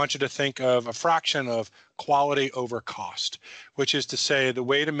 I want you to think of a fraction of quality over cost, which is to say the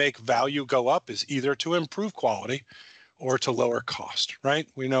way to make value go up is either to improve quality or to lower cost, right?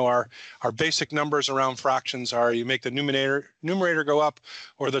 We know our basic numbers around fractions are you make the numerator go up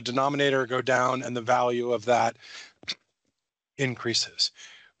or the denominator go down, and the value of that increases.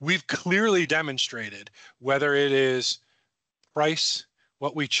 We've clearly demonstrated whether it is price,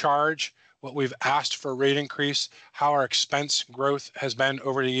 what we charge, what we've asked for rate increase, how our expense growth has been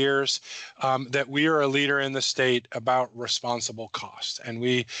over the years, that we are a leader in the state about responsible cost. And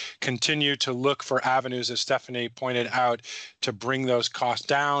we continue to look for avenues, as Stephanie pointed out, to bring those costs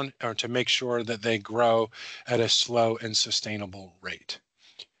down or to make sure that they grow at a slow and sustainable rate.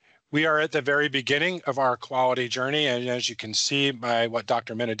 We are at the very beginning of our quality journey, and as you can see by what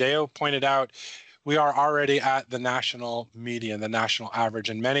Dr. Minadeo pointed out, we are already at the national median, the national average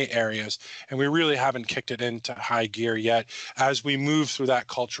in many areas, and we really haven't kicked it into high gear yet. As we move through that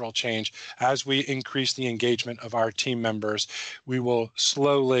cultural change, as we increase the engagement of our team members, we will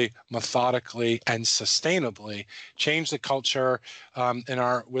slowly, methodically, and sustainably change the culture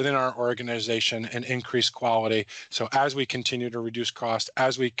within our organization and increase quality. So as we continue to reduce cost,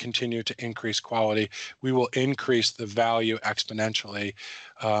 as we continue to increase quality, we will increase the value exponentially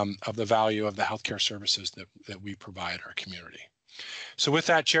of the value of the healthcare services that we provide our community. So with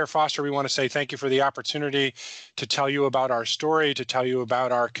that, Chair Foster, we want to say thank you for the opportunity to tell you about our story, to tell you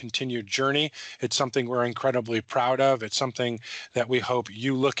about our continued journey. It's something we're incredibly proud of. It's something that we hope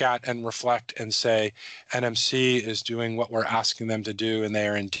you look at and reflect and say, NMC is doing what we're asking them to do, and they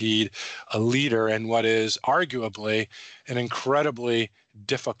are indeed a leader in what is arguably an incredibly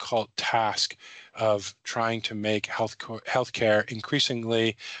difficult task of trying to make healthcare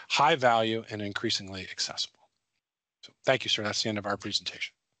increasingly high value and increasingly accessible. So thank you, sir. That's the end of our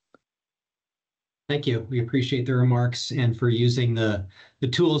presentation. Thank you. We appreciate the remarks and for using the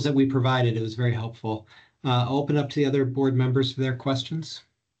tools that we provided. It was very helpful. I'll open up to the other board members for their questions.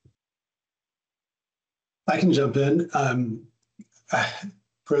 I can jump in.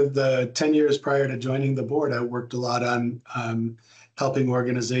 For the 10 years prior to joining the board, I worked a lot on helping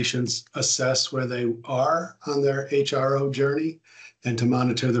organizations assess where they are on their HRO journey and to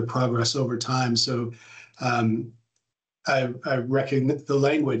monitor their progress over time. So I recognize the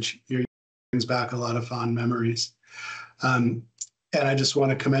language you're brings back a lot of fond memories. And I just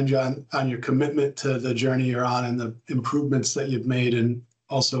want to commend you on your commitment to the journey you're on and the improvements that you've made in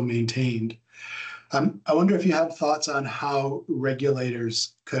also maintained. I wonder if you have thoughts on how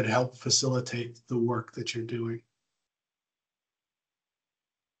regulators could help facilitate the work that you're doing.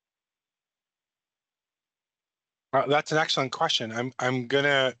 That's an excellent question. I'm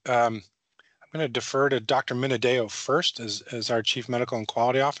gonna defer to Dr. Minadeo first as our Chief Medical and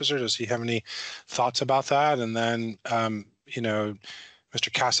Quality Officer. Does he have any thoughts about that? And then Mr.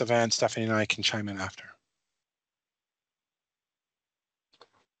 Cassavant, Stephanie, and I can chime in after.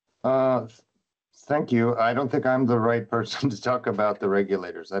 Thank you. I don't think I'm the right person to talk about the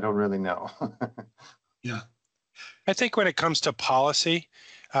regulators. I don't really know. Yeah. I think when it comes to policy,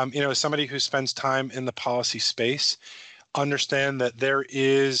 as somebody who spends time in the policy space, understand that there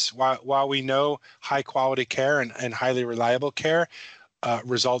is, while we know high quality care and highly reliable care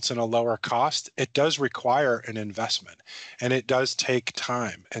results in a lower cost, it does require an investment and it does take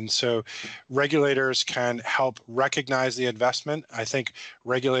time. And so regulators can help recognize the investment. I think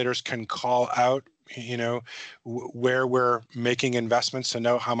regulators can call out where we're making investments to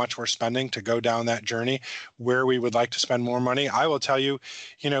know how much we're spending to go down that journey, where we would like to spend more money. I will tell you,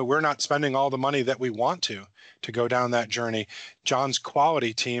 we're not spending all the money that we want to go down that journey. John's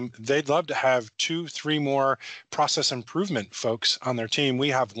quality team, they'd love to have 2-3 more process improvement folks on their team. We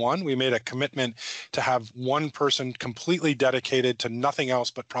have one. We made a commitment to have one person completely dedicated to nothing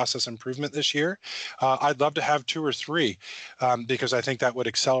else but process improvement this year. I'd love to have 2 or 3 because I think that would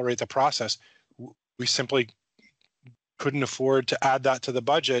accelerate the process. We simply couldn't afford to add that to the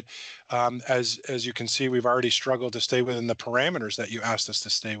budget. As you can see, we've already struggled to stay within the parameters that you asked us to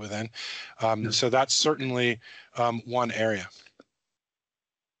stay within. So that's certainly one area.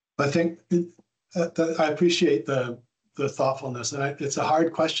 I think I appreciate the thoughtfulness, and it's a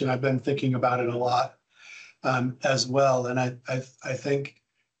hard question. I've been thinking about it a lot as well, and I think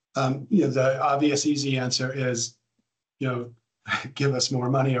the obvious easy answer is give us more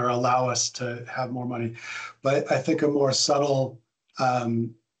money or allow us to have more money. But I think a more subtle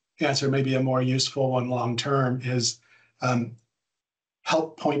answer, maybe a more useful one long term, is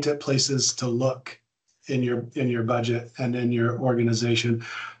help point at places to look in your budget and in your organization,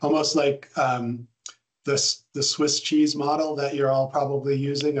 almost like the Swiss cheese model that you're all probably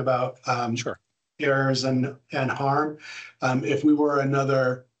using about Sure. errors and harm. If we were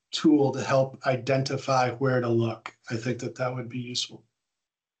another tool to help identify where to look, I think that would be useful.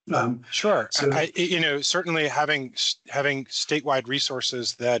 Sure. So, certainly having statewide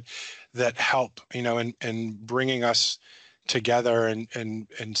resources that help, in bringing us together and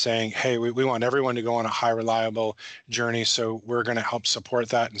saying, hey, we want everyone to go on a high reliable journey. So we're going to help support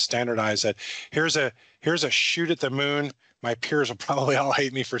that and standardize it. Here's a shoot at the moon. My peers will probably all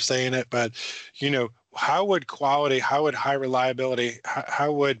hate me for saying it, but how would quality, how would high reliability,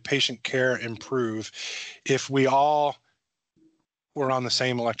 how would patient care improve if we all were on the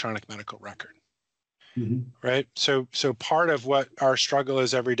same electronic medical record? mhm. Right. So part of what our struggle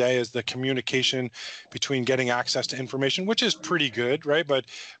is every day is the communication between getting access to information, which is pretty good, right? But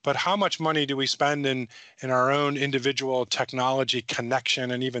how much money do we spend in our own individual technology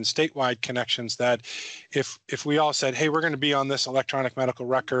connection and even statewide connections that if we all said, hey, we're going to be on this electronic medical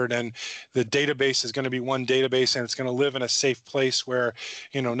record and the database is going to be one database and it's going to live in a safe place where,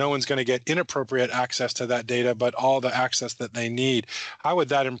 no one's going to get inappropriate access to that data, but all the access that they need. How would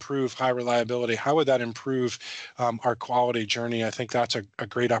that improve high reliability? How would that improve our quality journey? I think that's a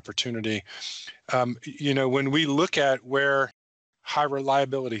great opportunity. When we look at where high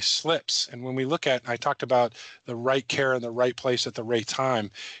reliability slips, and when we look at, I talked about the right care in the right place at the right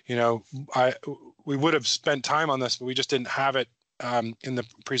time, we would have spent time on this, but we just didn't have it in the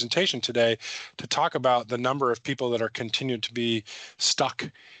presentation today to talk about the number of people that are continued to be stuck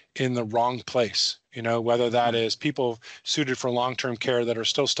in the wrong place, whether that is people suited for long-term care that are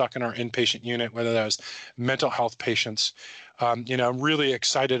still stuck in our inpatient unit, whether that is mental health patients. I'm really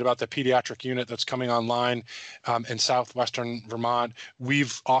excited about the pediatric unit that's coming online in Southwestern Vermont.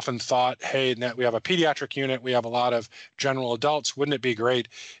 We've often thought, hey, we have a pediatric unit, we have a lot of general adults. Wouldn't it be great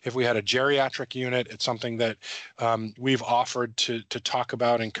if we had a geriatric unit? It's something that we've offered to talk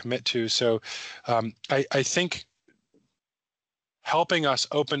about and commit to. So I think helping us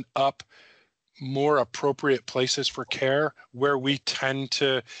open up more appropriate places for care where we tend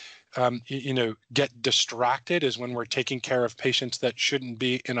to get distracted is when we're taking care of patients that shouldn't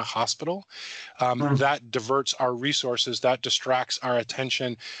be in a hospital. That diverts our resources, that distracts our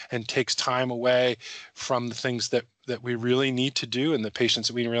attention and takes time away from the things that we really need to do and the patients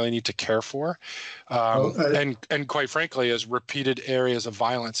that we really need to care for. And quite frankly, is repeated areas of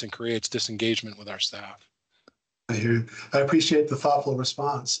violence and creates disengagement with our staff. I hear you. I appreciate the thoughtful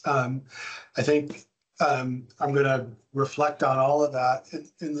response. I think I'm going to reflect on all of that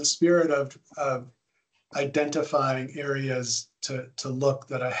in the spirit of identifying areas to look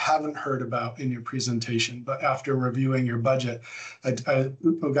that I haven't heard about in your presentation. But after reviewing your budget, I've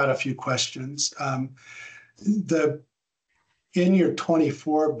got a few questions. In your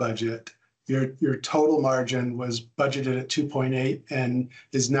 24 budget, your total margin was budgeted at 2.8 and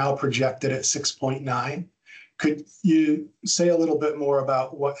is now projected at 6.9. Could you say a little bit more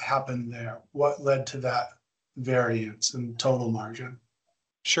about what happened there? What led to that variance in total margin?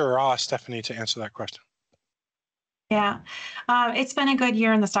 Sure, I'll ask Stephanie to answer that question. Yeah, it's been a good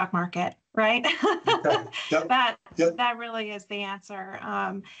year in the stock market, right? Okay. Yep. That really is the answer.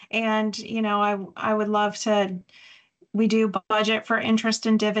 And you know, I would love to. We do budget for interest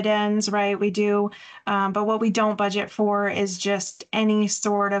and dividends, right? We do, but what we don't budget for is just any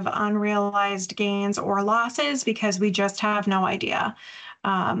sort of unrealized gains or losses because we just have no idea.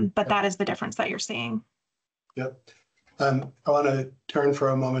 But that is the difference that you're seeing. Yep. I want to turn for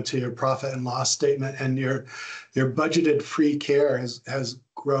a moment to your profit and loss statement, and your budgeted free care has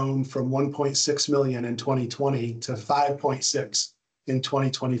grown from 1.6 million in 2020 to 5.6 in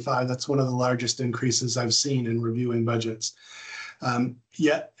 2025. That's one of the largest increases I've seen in reviewing budgets.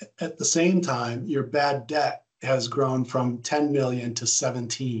 Yet at the same time, your bad debt has grown from 10 million to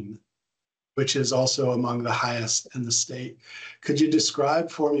 17, which is also among the highest in the state. Could you describe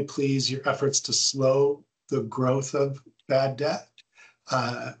for me, please, your efforts to slow the growth of bad debt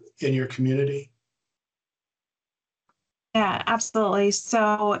in your community? Yeah, absolutely.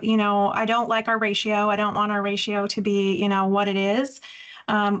 So, you know, I don't like our ratio. I don't want our ratio to be, you know, what it is.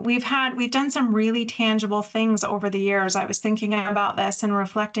 We've done some really tangible things over the years. I was thinking about this and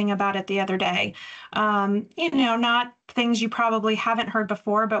reflecting about it the other day. You know, not things you probably haven't heard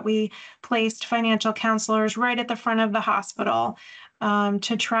before, but we placed financial counselors right at the front of the hospital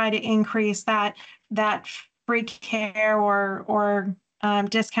to try to increase that free care or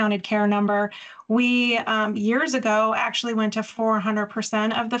discounted care number. We years ago actually went to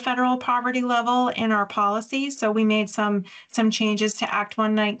 400% of the federal poverty level in our policy. So we made some changes to Act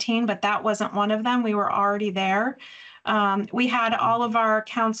 119, but that wasn't one of them. We were already there. We had all of our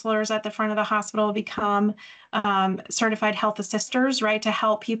counselors at the front of the hospital become certified health assisters, right, to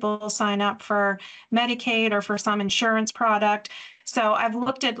help people sign up for Medicaid or for some insurance product. So I've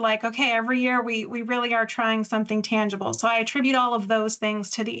looked at like, okay, every year we really are trying something tangible. So I attribute all of those things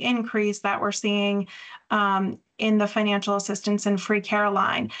to the increase that we're seeing in the financial assistance and free care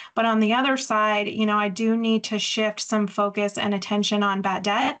line. But on the other side, you know, I do need to shift some focus and attention on bad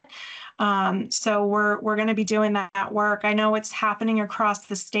debt. So we're going to be doing that work. I know it's happening across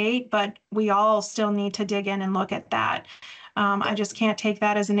the state, but we all still need to dig in and look at that. I just can't take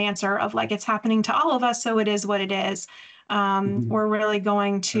that as an answer of like, it's happening to all of us, so it is what it is. We're really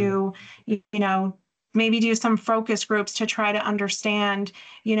going to, you know, maybe do some focus groups to try to understand,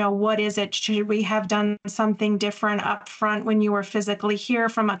 you know, what is it? Should we have done something different up front when you were physically here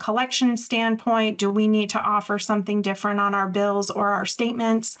from a collection standpoint? Do we need to offer something different on our bills or our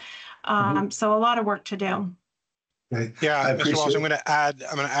statements? So a lot of work to do. Okay. Yeah, Mr. Walsh, I'm going to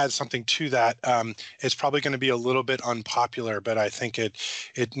add something to that. It's probably going to be a little bit unpopular, but I think it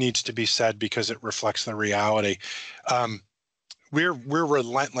needs to be said because it reflects the reality. We're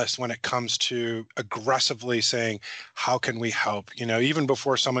relentless when it comes to aggressively saying, how can we help? You know, even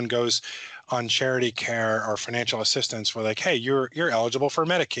before someone goes on charity care or financial assistance, we're like, hey, you're eligible for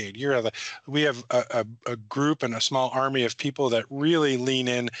Medicaid. We have a group and a small army of people that really lean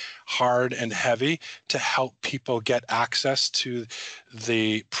in hard and heavy to help people get access to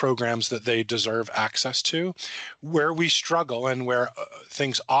the programs that they deserve access to. Where we struggle and where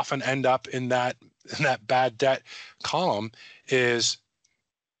things often end up in that bad debt column is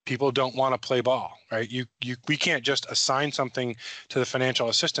people don't want to play ball, right? We can't just assign something to the financial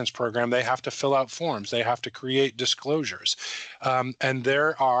assistance program. They have to fill out forms. They have to create disclosures. And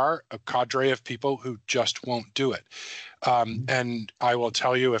there are a cadre of people who just won't do it. And I will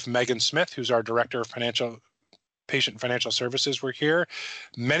tell you, if Megan Smith, who's our director of patient financial services, were here,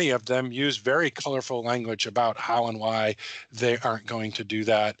 many of them use very colorful language about how and why they aren't going to do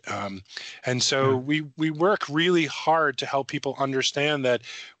that. And so we work really hard to help people understand that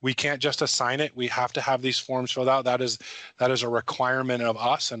we can't just assign it. We have to have these forms filled out. That is a requirement of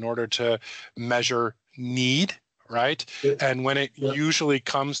us in order to measure need, right? And when it usually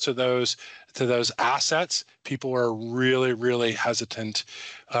comes to those assets, people are really, really hesitant.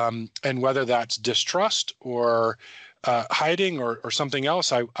 And whether that's distrust or hiding or something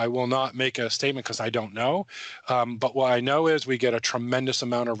else, I will not make a statement because I don't know. But what I know is we get a tremendous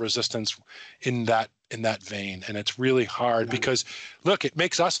amount of resistance in that in that vein. And it's really hard because, look, it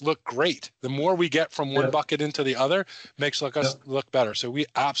makes us look great. The more we get from one bucket into the other, makes us look better. So we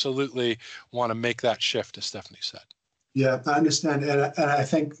absolutely want to make that shift, as Stephanie said. Yeah, I understand. And I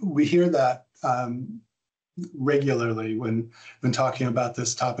think we hear that regularly when talking about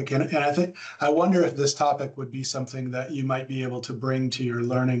this topic. And I wonder if this topic would be something that you might be able to bring to your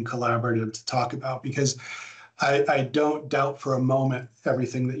learning collaborative to talk about, because I don't doubt for a moment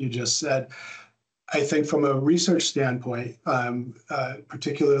everything that you just said. I think from a research standpoint,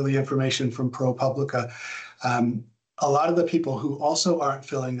 particularly information from ProPublica, a lot of the people who also aren't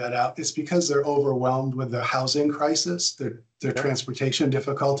filling that out, it's because they're overwhelmed with the housing crisis, their transportation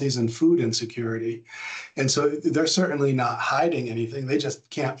difficulties, and food insecurity. And so they're certainly not hiding anything. They just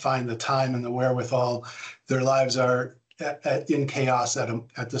can't find the time and the wherewithal. Their lives are in chaos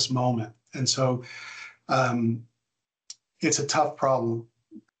at this moment. And so it's a tough problem.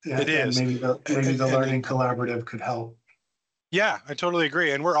 It is. And maybe the learning collaborative could help. Yeah, I totally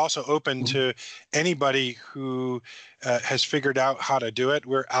agree. And we're also open to anybody who has figured out how to do it.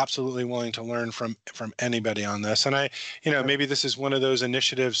 We're absolutely willing to learn from anybody on this. And maybe this is one of those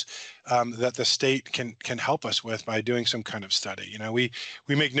initiatives that the state can help us with by doing some kind of study. We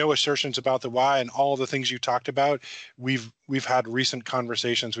make no assertions about the why, and all the things you talked about. We've had recent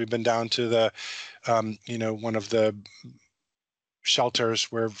conversations. We've been down to the, one of the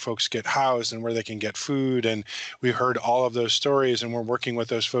shelters where folks get housed and where they can get food. And we heard all of those stories, and we're working with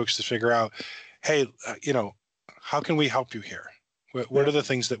those folks to figure out, hey, how can we help you here? What are the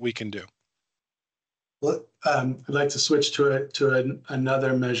things that we can do? Well, I'd like to switch to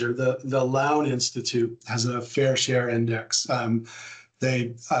another measure. The Lown Institute has a fair share index.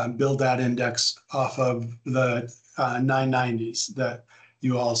 They build that index off of the 990s that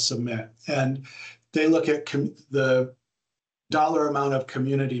you all submit. And they look at the dollar amount of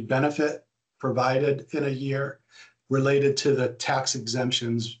community benefit provided in a year related to the tax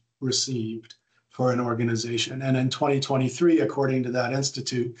exemptions received for an organization. And in 2023, according to that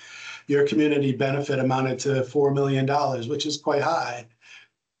institute, your community benefit amounted to $4 million, which is quite high.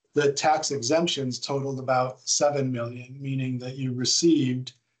 The tax exemptions totaled about $7 million, meaning that you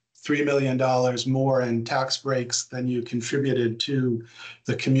received $3 million more in tax breaks than you contributed to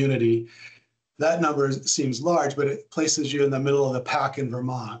the community. That number seems large, but it places you in the middle of the pack in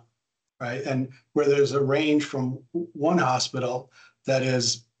Vermont, right? And where there's a range from one hospital that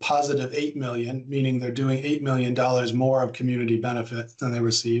is positive 8 million, meaning they're doing $8 million more of community benefit than they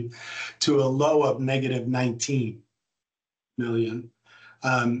receive, to a low of negative 19 million.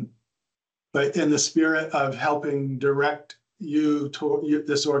 But in the spirit of helping direct you to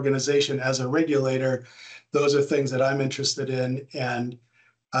this organization as a regulator, those are things that I'm interested in, and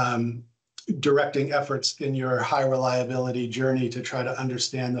directing efforts in your high reliability journey to try to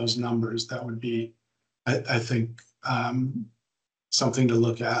understand those numbers. That would be, I think, something to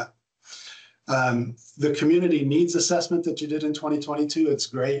look at. The community needs assessment that you did in 2022, it's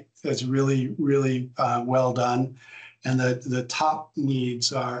great. It's really, really well done. And the top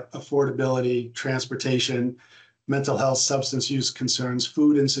needs are affordability, transportation, mental health, substance use concerns,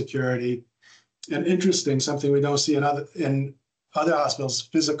 food insecurity, and interesting, something we don't see in other hospitals,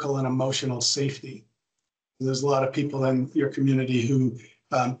 physical and emotional safety. There's a lot of people in your community who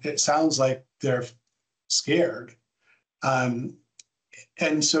it sounds like they're scared. And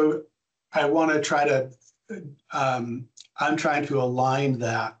so I want to try to, I'm trying to align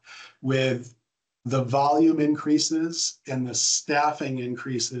that with the volume increases and the staffing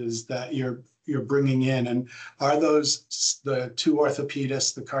increases that you're bringing in. And are those the two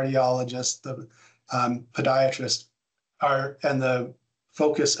orthopedists, the cardiologist, the podiatrist, and the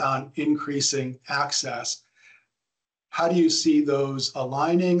focus on increasing access? How do you see those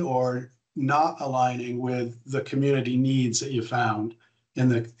aligning or not aligning with the community needs that you found in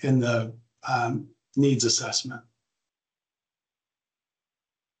the needs assessment?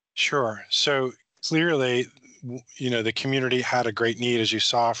 Sure. So clearly, the community had a great need, as you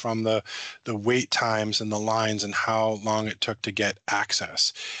saw from the wait times and the lines and how long it took to get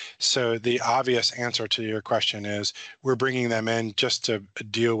access. So the obvious answer to your question is we're bringing them in just to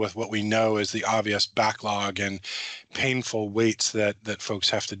deal with what we know is the obvious backlog and painful waits that folks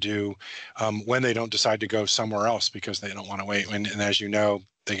have to do when they don't decide to go somewhere else because they don't want to wait. And as you know,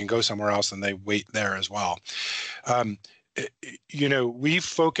 they can go somewhere else and they wait there as well. we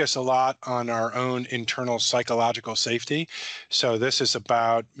focus a lot on our own internal psychological safety. So this is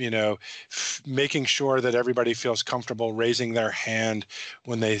about, making sure that everybody feels comfortable raising their hand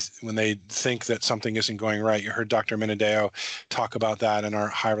when they think that something isn't going right. You heard Dr. Minadeo talk about that in our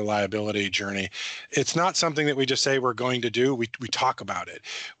high reliability journey. It's not something that we just say we're going to do. We talk about it.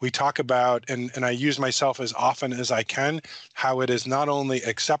 We talk about, and I use myself as often as I can, how it is not only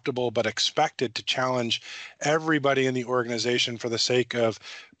acceptable but expected to challenge everybody in the organization for the sake of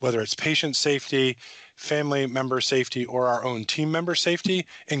whether it's patient safety, family member safety, or our own team member safety,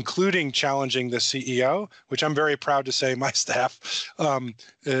 including challenging the CEO, which I'm very proud to say my staff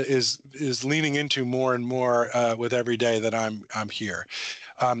is leaning into more and more with every day that I'm here.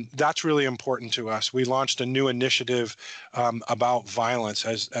 That's really important to us. We launched a new initiative about violence.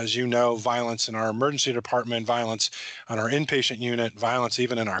 As you know, violence in our emergency department, violence on our inpatient unit, violence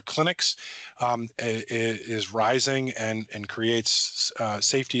even in our clinics is rising and creates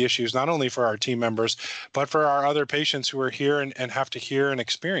safety issues, not only for our team members, but for our other patients who are here and have to hear and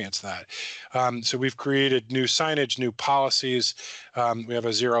experience that. So we've created new signage, new policies. We have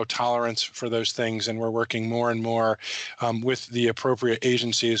a zero tolerance for those things, and we're working more and more with the appropriate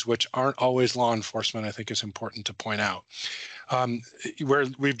agencies, which aren't always law enforcement, I think is important to point out.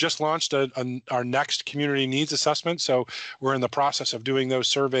 We've just launched our next community needs assessment, so we're in the process of doing those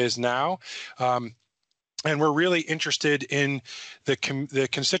surveys now. And we're really interested in the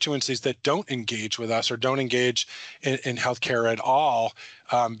constituencies that don't engage with us or don't engage in healthcare at all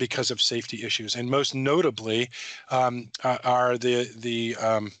because of safety issues. And most notably are the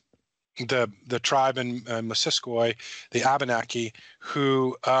tribe in Missisquoi, the Abenaki,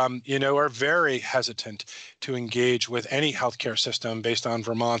 who are very hesitant to engage with any healthcare system based on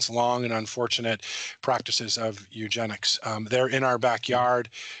Vermont's long and unfortunate practices of eugenics. They're in our backyard.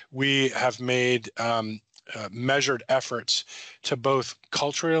 We have made measured efforts to both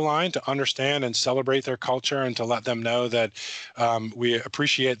culturally align, to understand and celebrate their culture, and to let them know that we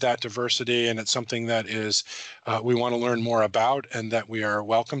appreciate that diversity, and it's something that is we want to learn more about and that we are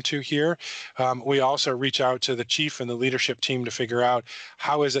welcome to here. We also reach out to the chief and the leadership team to figure out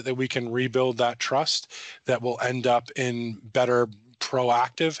how is it that we can rebuild that trust that will end up in better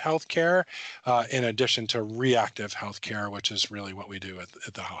proactive healthcare in addition to reactive healthcare, which is really what we do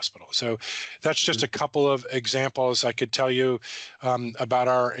at the hospital. So that's just a couple of examples. I could tell you about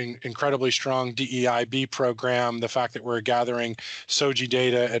our incredibly strong DEIB program, the fact that we're gathering SOGI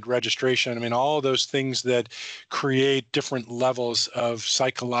data at registration. I mean, all of those things that create different levels of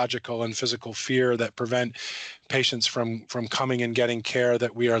psychological and physical fear that prevent patients from coming and getting care,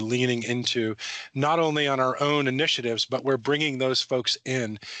 that we are leaning into, not only on our own initiatives, but we're bringing those folks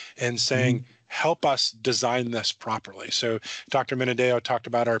in and saying, help us design this properly. So Dr. Minadeo talked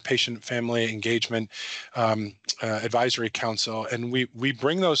about our patient family engagement advisory council, and we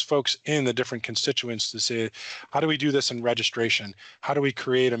bring those folks in, the different constituents, to say, how do we do this in registration? How do we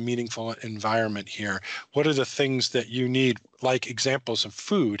create a meaningful environment here? What are the things that you need, like examples of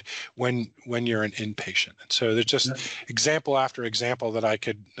food when you're an inpatient? And so there's just example after example that I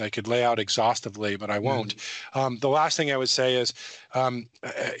could lay out exhaustively, but I won't. The last thing I would say is,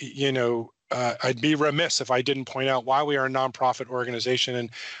 I'd be remiss if I didn't point out why we are a nonprofit organization and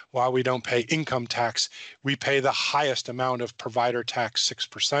why we don't pay income tax. We pay the highest amount of provider tax,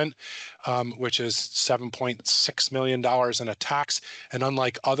 6%, which is $7.6 million in a tax. And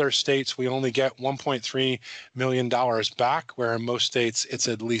unlike other states, we only get $1.3 million back, where in most states it's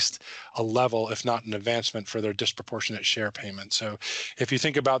at least a level, if not an advancement, for their disproportionate share payment. So if you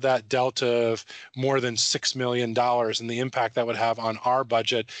think about that delta of more than $6 million and the impact that would have on our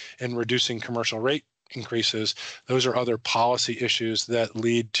budget in reducing commercial rate increases, those are other policy issues that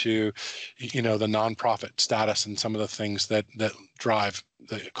lead to, the nonprofit status and some of the things that drive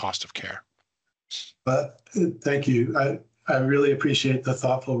the cost of care. But thank you. I really appreciate the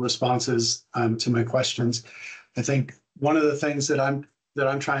thoughtful responses to my questions. I think one of the things that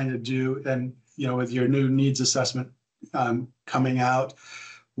I'm trying to do, and with your new needs assessment coming out,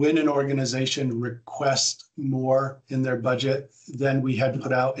 when an organization requests more in their budget than we had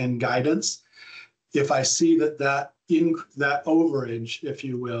put out in guidance, if I see that overage, if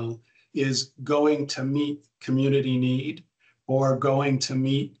you will, is going to meet community need or going to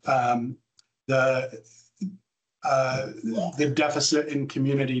meet the deficit in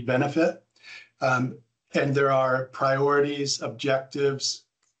community benefit, and there are priorities, objectives,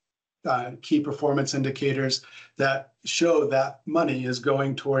 key performance indicators that show that money is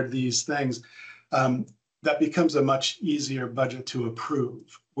going toward these things, that becomes a much easier budget to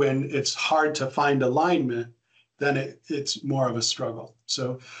approve. When it's hard to find alignment, then it's more of a struggle.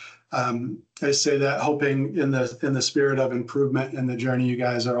 So I say that hoping in the spirit of improvement and the journey you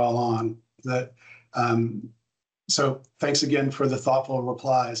guys are all on. So thanks again for the thoughtful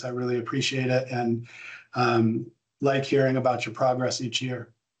replies. I really appreciate it, and like hearing about your progress each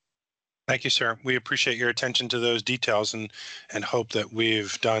year. Thank you, sir. We appreciate your attention to those details and hope that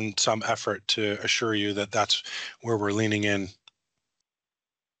we've done some effort to assure you that that's where we're leaning in.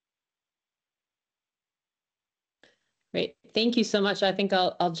 Great. Thank you so much. I think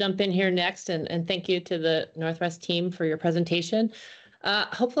I'll jump in here next and thank you to the Northwest team for your presentation.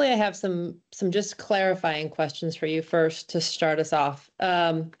 Hopefully I have some just clarifying questions for you first to start us off.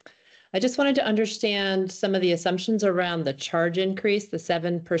 I just wanted to understand some of the assumptions around the charge increase, the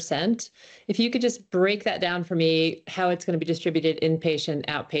 7%. If you could just break that down for me, how it's going to be distributed inpatient,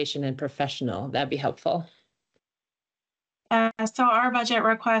 outpatient, and professional, that'd be helpful. So our budget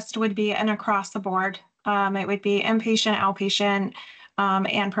request would be an across the board. It would be inpatient, outpatient,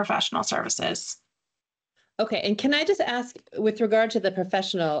 and professional services. Okay, and can I just ask, with regard to the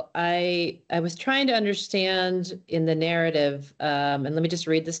professional, I was trying to understand in the narrative, and let me just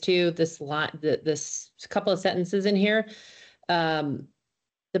read this to you, this couple of sentences in here.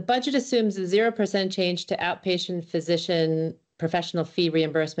 The budget assumes a 0% change to outpatient physician professional fee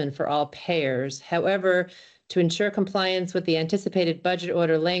reimbursement for all payers. However, to ensure compliance with the anticipated budget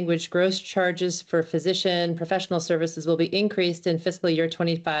order language, gross charges for physician professional services will be increased in fiscal year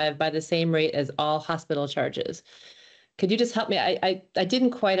 25 by the same rate as all hospital charges. Could you just help me? I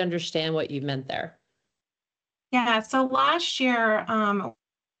didn't quite understand what you meant there. Yeah, so last year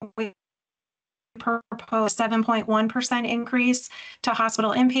we proposed 7.1% increase to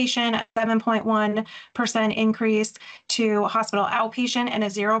hospital inpatient, a 7.1% increase to hospital outpatient, and a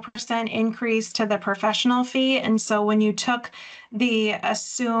 0% increase to the professional fee. And so when you took the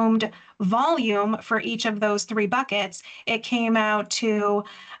assumed volume for each of those three buckets, it came out to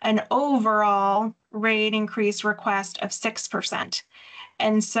an overall rate increase request of 6%.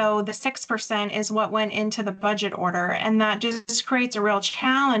 And so the 6% is what went into the budget order. And that just creates a real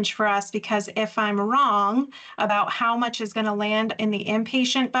challenge for us, because if I'm wrong about how much is going to land in the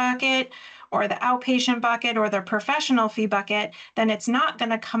inpatient bucket or the outpatient bucket or the professional fee bucket, then it's not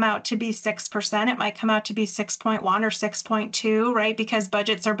going to come out to be 6%. It might come out to be 6.1 or 6.2, right? Because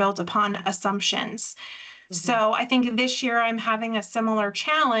budgets are built upon assumptions. Mm-hmm. So I think this year I'm having a similar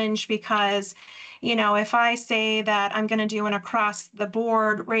challenge because, you know, if I say that I'm going to do an across the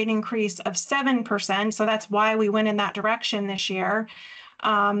board rate increase of 7%, so that's why we went in that direction this year.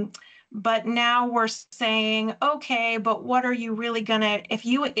 But now we're saying, okay, but what are you really going to, if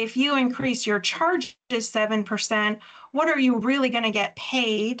you increase your charges 7%, what are you really going to get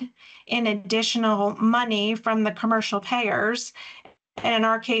paid in additional money from the commercial payers? And in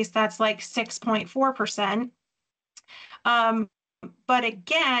our case, that's like 6.4%. But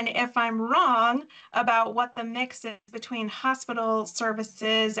again, if I'm wrong about what the mix is between hospital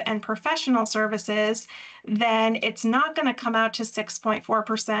services and professional services, then it's not going to come out to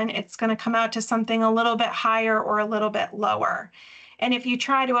 6.4%. It's going to come out to something a little bit higher or a little bit lower. And if you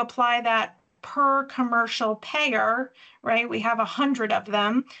try to apply that per commercial payer, right? We have 100 of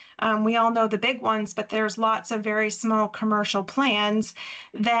them. We all know the big ones, but there's lots of very small commercial plans.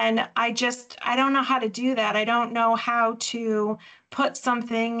 Then I don't know how to do that. I don't know how to put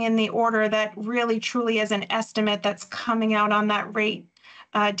something in the order that really truly is an estimate that's coming out on that rate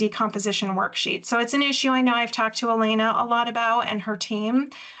decomposition worksheet. So it's an issue I know I've talked to Elena a lot about and her team,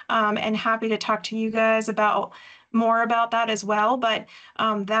 and happy to talk to you guys about more about that as well. But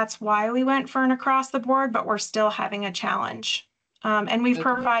that's why we went for an across the board, but we're still having a challenge. And we've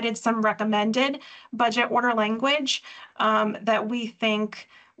provided some recommended budget order language that we think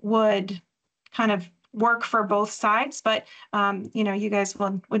would kind of work for both sides, but you know, you guys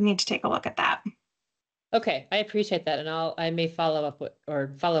would need to take a look at that. Okay, I appreciate that, and I may follow up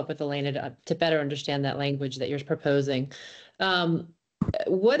with Elena to better understand that language that you're proposing.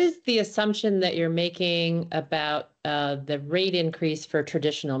 What is the assumption that you're making about the rate increase for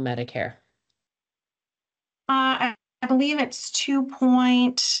traditional Medicare? I believe it's I'm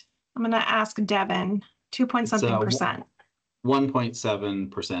going to ask Devin, 2 point something percent.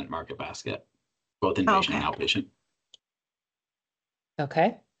 1.7% market basket, both inpatient and outpatient.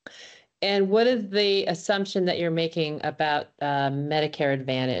 Okay. And what is the assumption that you're making about Medicare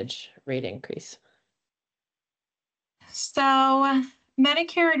Advantage rate increase? So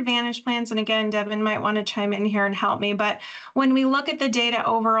Medicare Advantage plans, and again, Devin might want to chime in here and help me, but when we look at the data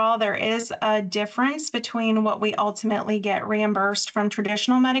overall, there is a difference between what we ultimately get reimbursed from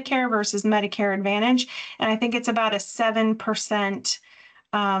traditional Medicare versus Medicare Advantage. And I think it's about a 7%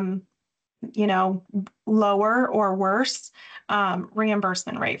 lower or worse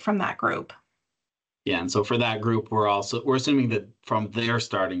reimbursement rate from that group. Yeah, and so for that group, we're assuming that from their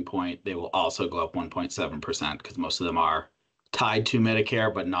starting point, they will also go up 1.7% because most of them are tied to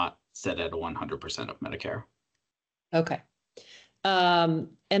Medicare, but not set at 100% of Medicare. Okay. And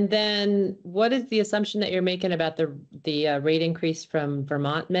then what is the assumption that you're making about the rate increase from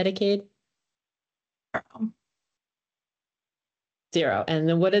Vermont Medicaid? 0. And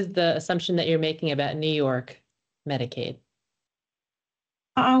then what is the assumption that you're making about New York Medicaid?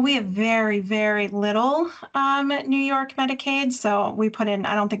 We have very, very little New York Medicaid, so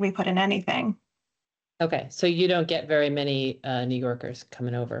I don't think we put in anything. Okay, so you don't get very many New Yorkers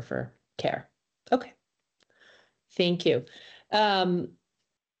coming over for care. Okay, thank you. On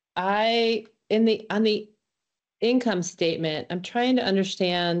the income statement, I'm trying to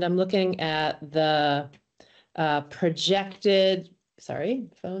understand. I'm looking at the projected. Sorry,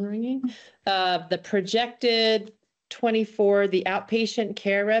 phone ringing. The projected 24, the outpatient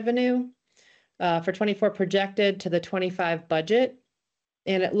care revenue for 24 projected to the 25 budget.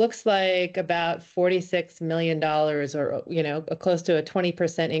 And it looks like about $46 million or, close to a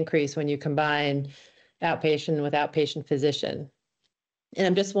 20% increase when you combine outpatient with outpatient physician. And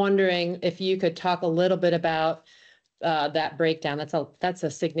I'm just wondering if you could talk a little bit about that breakdown. That's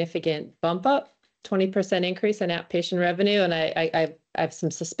a significant bump up, 20% increase in outpatient revenue. And I have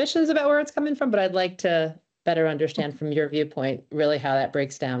some suspicions about where it's coming from, but I'd like to better understand from your viewpoint really how that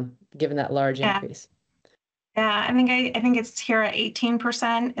breaks down, given that large increase. Yeah, I think it's here at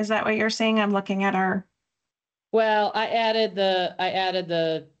 18%. Is that what you're saying? I'm looking at our. Well, I added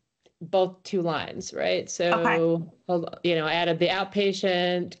the both two lines, right? So, okay. I added the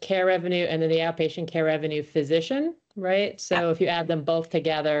outpatient care revenue and then the outpatient care revenue physician, right? So if you add them both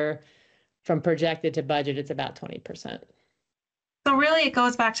together from projected to budget, it's about 20%. So really it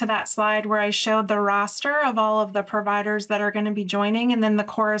goes back to that slide where I showed the roster of all of the providers that are going to be joining and then the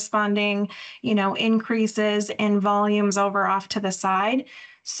corresponding, increases in volumes over off to the side.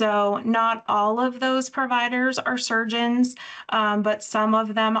 So not all of those providers are surgeons, but some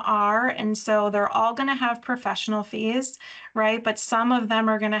of them are. And so they're all going to have professional fees, right? But some of them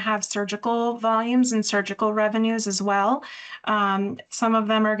are going to have surgical volumes and surgical revenues as well. Some of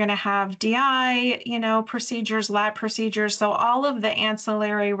them are going to have DI, procedures, lab procedures. So all of the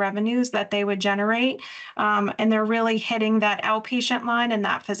ancillary revenues that they would generate, and they're really hitting that outpatient line and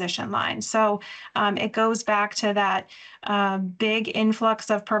that physician line. So it goes back to that big influx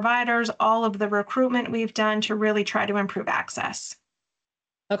of providers, all of the recruitment we've done to really try to improve access.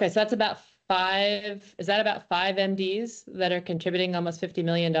 Okay, so that's about 5. Is that about 5 MDs that are contributing almost $50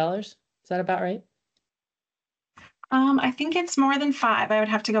 million? Is that about right? I think it's more than 5. I would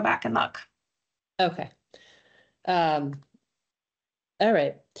have to go back and look. Okay. All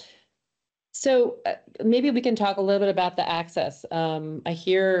right. So maybe we can talk a little bit about the access. I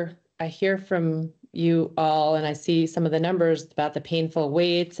hear from you all, and I see some of the numbers about the painful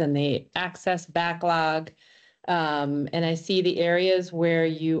waits and the access backlog. And I see the areas where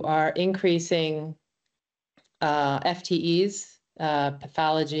you are increasing FTEs,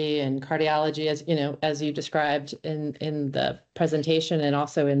 pathology and cardiology, as you described in the presentation and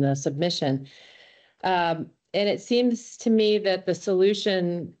also in the submission. And it seems to me that the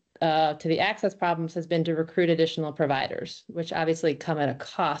solution to the access problems has been to recruit additional providers, which obviously come at a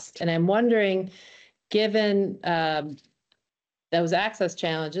cost. And I'm wondering, given those access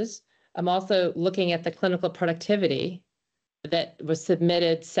challenges, I'm also looking at the clinical productivity that was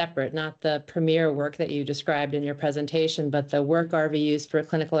submitted separate, not the premier work that you described in your presentation, but the work RVUs for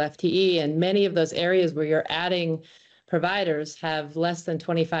clinical FTE. And many of those areas where you're adding providers have less than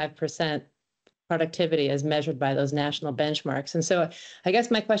 25% productivity as measured by those national benchmarks. And so I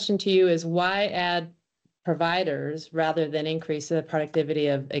guess my question to you is, why add providers rather than increase the productivity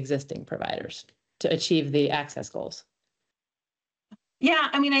of existing providers to achieve the access goals? Yeah,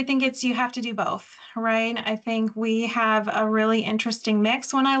 I think you have to do both, right? I think we have a really interesting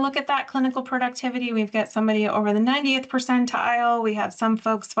mix. When I look at that clinical productivity, we've got somebody over the 90th percentile. We have some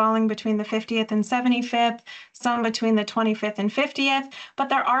folks falling between the 50th and 75th, some between the 25th and 50th, but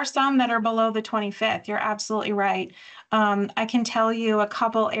there are some that are below the 25th. You're absolutely right. I can tell you a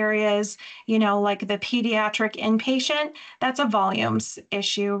couple areas, like the pediatric inpatient, that's a volumes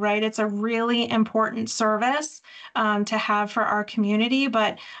issue, right? It's a really important service to have for our community,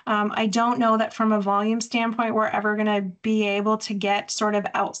 but I don't know that from a volume standpoint, we're ever going to be able to get sort of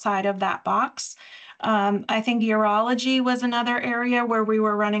outside of that box. I think urology was another area where we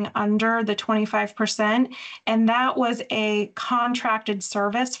were running under the 25%, and that was a contracted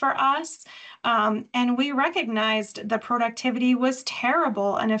service for us. And we recognized the productivity was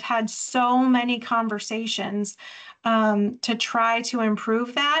terrible and have had so many conversations to try to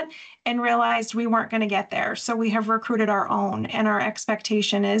improve that, and realized we weren't going to get there. So we have recruited our own, and our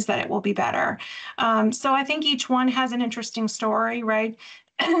expectation is that it will be better. So I think each one has an interesting story, right?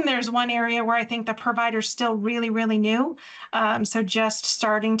 There's one area where I think the provider's still really, really new. So just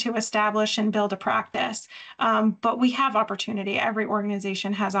starting to establish and build a practice. But we have opportunity. Every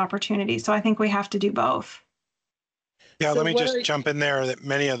organization has opportunity. So I think we have to do both. Yeah, So let me what just are- jump in there that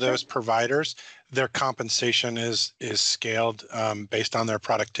many of those providers, their compensation is scaled based on their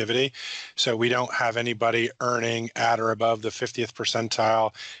productivity. So we don't have anybody earning at or above the 50th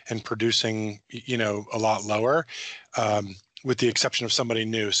percentile and producing, a lot lower. With the exception of somebody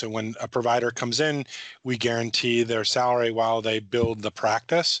new. So when a provider comes in, we guarantee their salary while they build the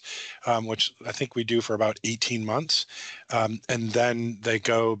practice, which I think we do for about 18 months. And then they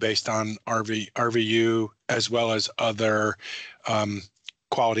go based on RVU as well as other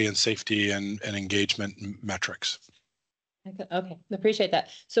quality and safety and engagement metrics. Okay, appreciate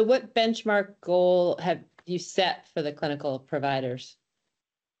that. So what benchmark goal have you set for the clinical providers?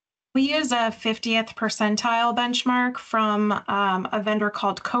 We use a 50th percentile benchmark from a vendor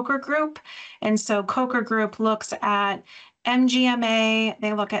called Coker Group. And so Coker Group looks at MGMA,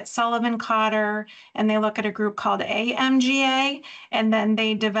 they look at Sullivan Cotter, and they look at a group called AMGA, and then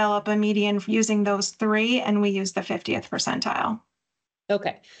they develop a median using those three, and we use the 50th percentile.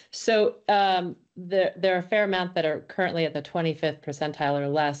 Okay, so there are a fair amount that are currently at the 25th percentile or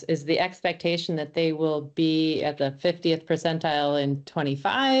less. Is the expectation that they will be at the 50th percentile in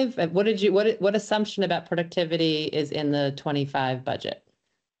 25? What assumption about productivity is in the 25 budget?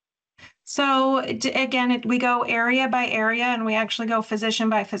 So again, we go area by area, and we actually go physician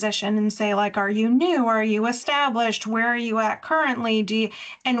by physician and say, like, are you new? Are you established? Where are you at currently?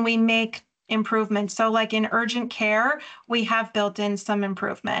 And we make improvements. So like in urgent care, we have built in some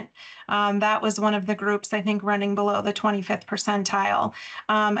improvement. That was one of the groups, I think, running below the 25th percentile.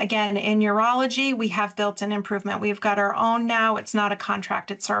 Again, in urology, we have built an improvement. We've got our own now. It's not a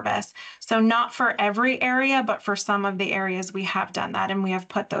contracted service. So not for every area, but for some of the areas we have done that, and we have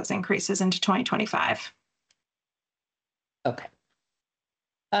put those increases into 2025. Okay.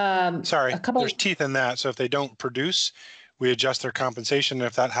 Sorry, there's teeth in that. So if they don't produce, we adjust their compensation.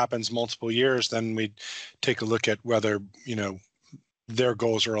 If that happens multiple years, then we take a look at whether, their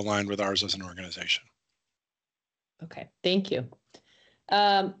goals are aligned with ours as an organization. Okay, thank you.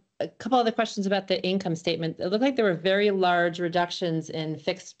 A couple other questions about the income statement. It looked like there were very large reductions in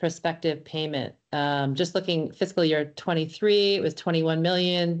fixed prospective payment. Just looking fiscal year 23, it was 21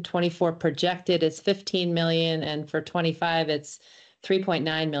 million, 24 projected is 15 million, and for 25, it's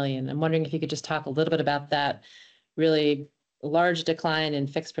 3.9 million. I'm wondering if you could just talk a little bit about that really large decline in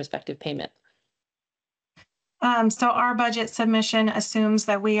fixed prospective payment. So our budget submission assumes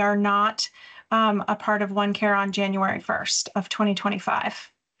that we are not a part of OneCare on January 1st of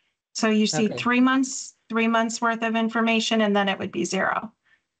 2025. So you see 3 months worth of information, and then it would be 0.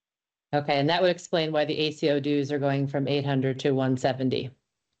 Okay, and that would explain why the ACO dues are going from 800 to 170.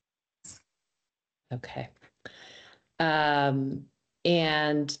 Okay. And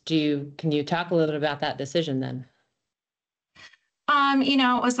can you talk a little bit about that decision then?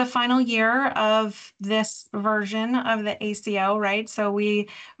 It was the final year of this version of the ACO, right? So we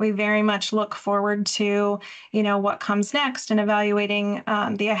very much look forward to, what comes next and evaluating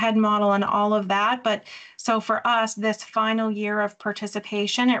the AHEAD model and all of that. But so for us, this final year of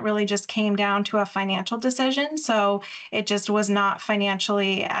participation, it really just came down to a financial decision. So it just was not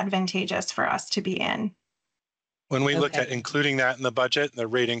financially advantageous for us to be in. When we looked at including that in the budget, the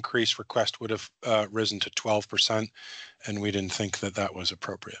rate increase request would have risen to 12%, and we didn't think that that was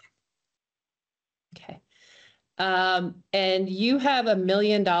appropriate. Okay. And you have $1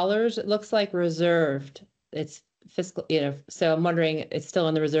 million, it looks like, reserved. It's fiscal, so I'm wondering, it's still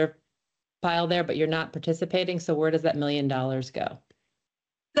in the reserve pile there, but you're not participating. So where does that $1 million go?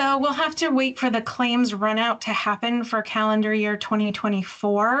 So we'll have to wait for the claims run out to happen for calendar year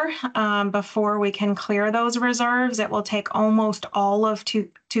 2024 before we can clear those reserves. It will take almost all of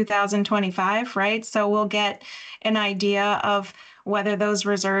 2025, right? So we'll get an idea of whether those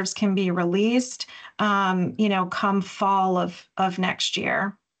reserves can be released, come fall of next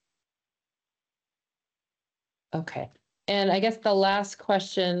year. Okay. And I guess the last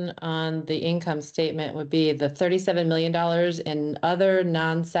question on the income statement would be the $37 million in other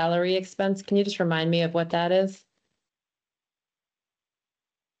non-salary expense. Can you just remind me of what that is?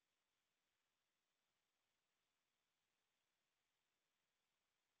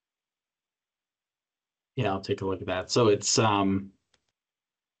 Yeah, I'll take a look at that. So it's a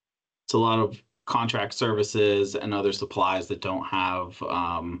lot of contract services and other supplies that don't have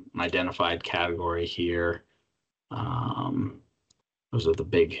an identified category here. Those are the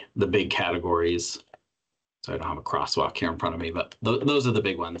big categories. So I don't have a crosswalk here in front of me, but those are the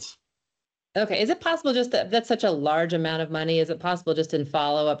big ones. Okay, is it possible just that's such a large amount of money? Is it possible just in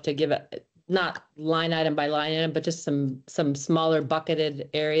follow-up to give it, not line item by line item, but just some smaller bucketed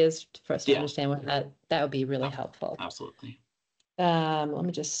areas for us to understand what that would be really helpful. Absolutely. Let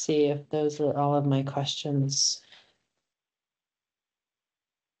me just see if those were all of my questions.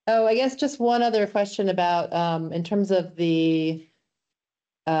 Oh, I guess just one other question about in terms of the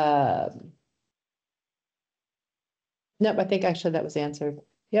nope, I think actually that was answered.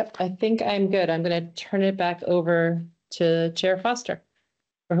 Yep, I think I'm good. I'm going to turn it back over to Chair Foster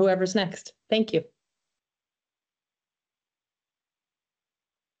or whoever's next. Thank you.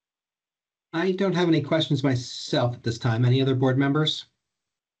 I don't have any questions myself at this time. Any other board members?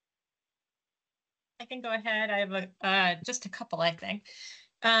 I can go ahead. I have just a couple, I think.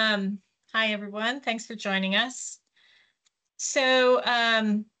 Hi, everyone. Thanks for joining us. So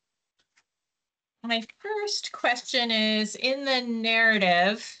my first question is in the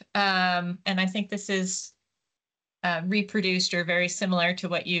narrative, and I think this is reproduced or very similar to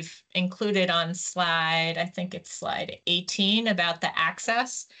what you've included on slide, I think it's slide 18 about the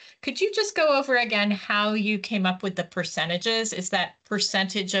access. Could you just go over again how you came up with the percentages? Is that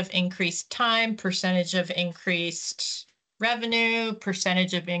percentage of increased time, percentage of increased revenue,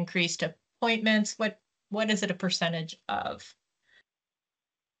 percentage of increased appointments? What is it a percentage of?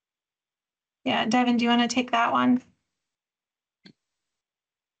 Yeah, Devin, do you want to take that one?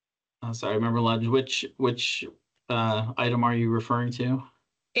 Sorry, remember Ledge, which item are you referring to?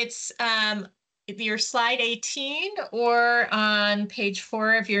 It's your slide 18 or on page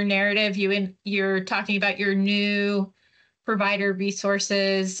 4 of your narrative, you're talking about your new provider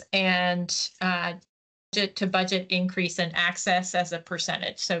resources and budget to budget increase in access as a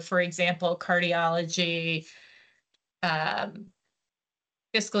percentage. So for example, cardiology,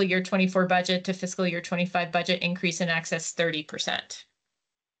 fiscal year 24 budget to fiscal year 25 budget increase in access 30%.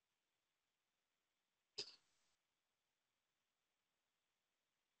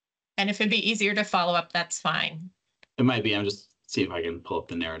 And if it'd be easier to follow up, that's fine. It might be. I'm just see if I can pull up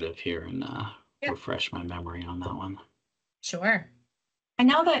the narrative here and refresh my memory on that one. Sure. I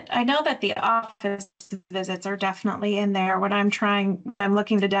know that the office visits are definitely in there. What I'm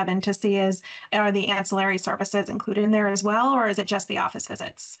looking to Devin to see is, are the ancillary services included in there as well, or is it just the office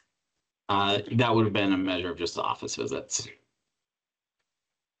visits? That would have been a measure of just the office visits.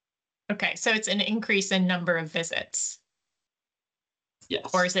 Okay, so it's an increase in number of visits. Yes.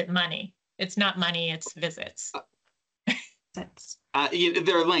 Or is it money? It's not money, it's visits.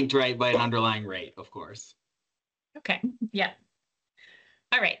 They're linked, right, by an underlying rate, of course. Okay, yeah.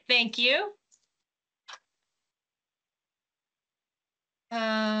 All right, thank you.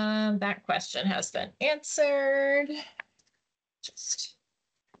 That question has been answered. Just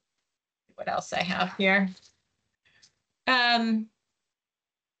what else I have here.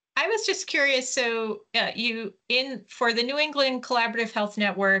 I was just curious. So for the New England Collaborative Health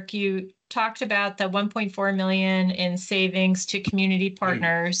Network, you talked about the 1.4 million in savings to community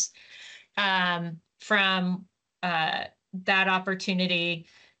partners from that opportunity.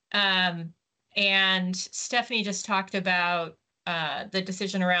 And Stephanie just talked about the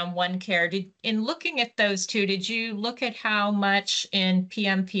decision around OneCare. In looking at those two, did you look at how much in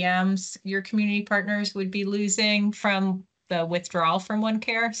PMPMs your community partners would be losing from the withdrawal from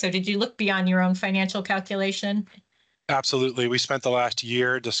OneCare? So did you look beyond your own financial calculation? Absolutely. We spent the last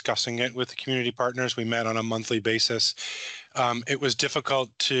year discussing it with the community partners. We met on a monthly basis. It was difficult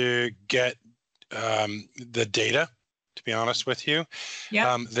to get the data, to be honest with you.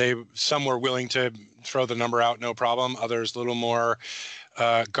 Yeah. Some were willing to throw the number out, no problem. Others a little more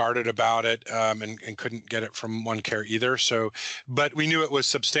guarded about it and couldn't get it from OneCare either. So, but we knew it was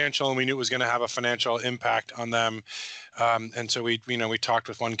substantial and we knew it was going to have a financial impact on them. And so we talked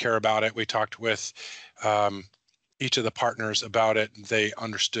with OneCare about it. We talked with each of the partners about it. They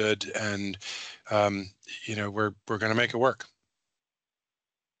understood, and we're going to make it work.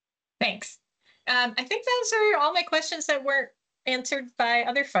 Thanks. I think those are all my questions that weren't answered by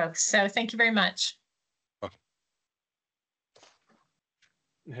other folks. So thank you very much.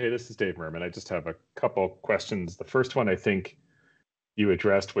 Hey, this is Dave Merman. I just have a couple questions. The first one I think you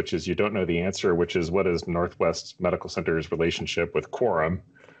addressed, which is you don't know the answer, which is what is Northwest Medical Center's relationship with Quorum?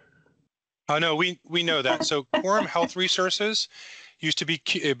 No, we know that. So Quorum Health Resources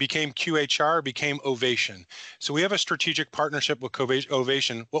it became QHR, became Ovation. So we have a strategic partnership with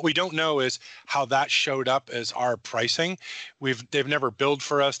Ovation. What we don't know is how that showed up as our pricing. They've never billed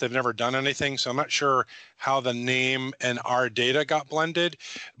for us. They've never done anything. So I'm not sure how the name and our data got blended,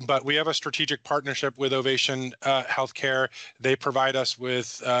 but we have a strategic partnership with Ovation Healthcare. They provide us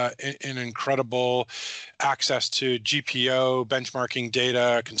with an incredible access to GPO, benchmarking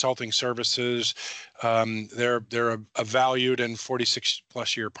data, consulting services. They're a valued and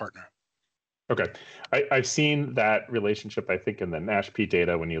 46+ year partner. Okay. I've seen that relationship, I think, in the NASHP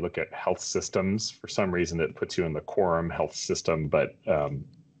data when you look at health systems. For some reason, it puts you in the quorum health system, but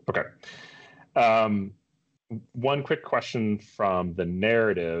okay. One quick question from the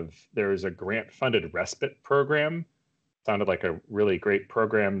narrative. There's a grant-funded respite program. Sounded like a really great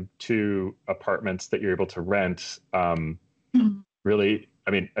program, 2 apartments that you're able to rent. Really,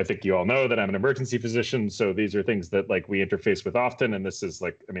 I mean, I think you all know that I'm an emergency physician, so these are things that like we interface with often, and this is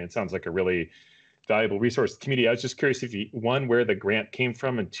like, I mean, it sounds like a really valuable resource to the community. I was just curious if one, where the grant came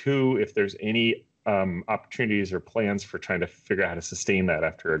from, and 2, if there's any opportunities or plans for trying to figure out how to sustain that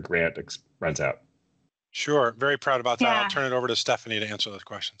after a grant runs out. Sure, very proud about that. Yeah. I'll turn it over to Stephanie to answer those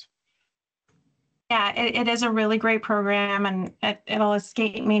questions. Yeah, it is a really great program, and it'll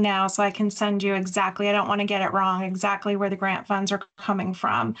escape me now, so I can send you exactly, I don't want to get it wrong, exactly where the grant funds are coming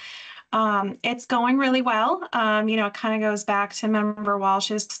from. It's going really well. It kind of goes back to Member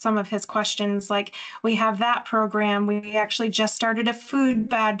Walsh's, some of his questions. Like, we have that program. We actually just started a food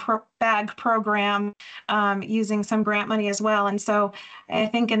bag program using some grant money as well. And so I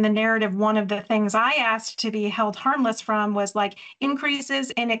think in the narrative, one of the things I asked to be held harmless from was like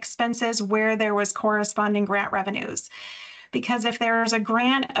increases in expenses where there was corresponding grant revenues. Because if there's a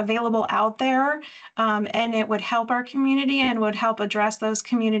grant available out there and it would help our community and would help address those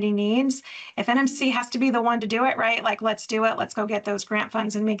community needs, if NMC has to be the one to do it, right? Like, let's do it. Let's go get those grant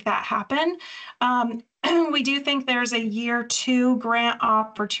funds and make that happen. We do think there's a year 2 grant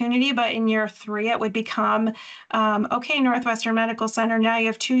opportunity, but in year 3, it would become, okay, Northwestern Medical Center, now you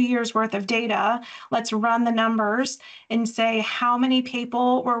have 2 years worth of data. Let's run the numbers and say, how many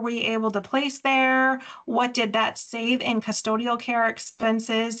people were we able to place there? What did that save in custodial care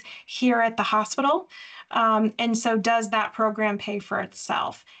expenses here at the hospital? And so does that program pay for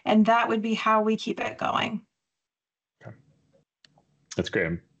itself? And that would be how we keep it going. Okay. That's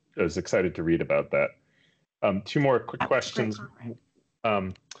great. I was excited to read about that. 2 more quick questions.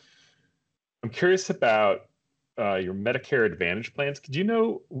 I'm curious about your Medicare Advantage plans. Could you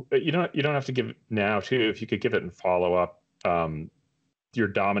don't have to give it now too, if you could give it in follow up, your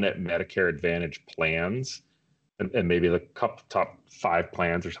dominant Medicare Advantage plans and maybe the top 5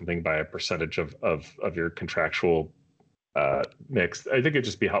 plans or something by a percentage of your contractual mix. I think it'd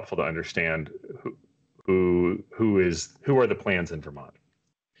just be helpful to understand who are the plans in Vermont.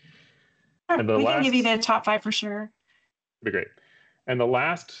 And we can give you the top 5 for sure. Be great. And the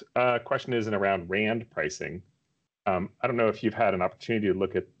last question is around RAND pricing. I don't know if you've had an opportunity to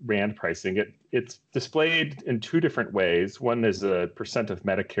look at RAND pricing. It's displayed in 2 different ways. One is a percent of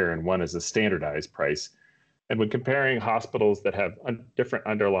Medicare and one is a standardized price. And when comparing hospitals that have different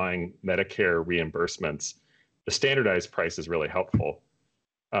underlying Medicare reimbursements, the standardized price is really helpful.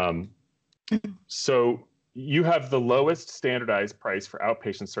 So you have the lowest standardized price for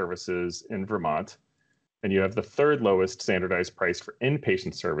outpatient services in Vermont, and you have the 3rd lowest standardized price for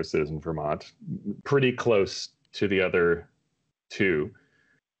inpatient services in Vermont, pretty close to the other 2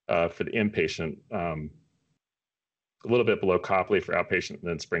 for the inpatient, a little bit below Copley for outpatient, and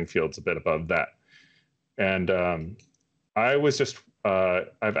then Springfield's a bit above that. And I was just,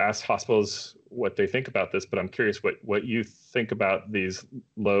 I've asked hospitals what they think about this, but I'm curious what you think about these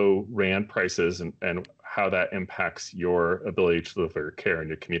low RAND prices and how that impacts your ability to deliver care in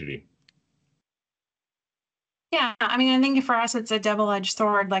your community. Yeah, I mean, I think for us, it's a double-edged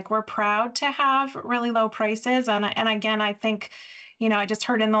sword. Like, we're proud to have really low prices. And again, I think, I just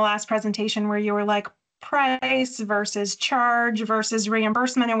heard in the last presentation where you were like, price versus charge versus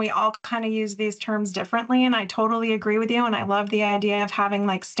reimbursement, and we all kind of use these terms differently, and I totally agree with you, and I love the idea of having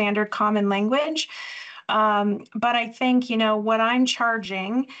like standard common language. But I think, what I'm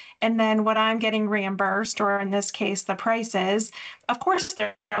charging and then what I'm getting reimbursed, or in this case, the prices, of course,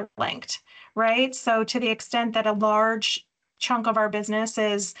 they're linked, right? So to the extent that a large chunk of our business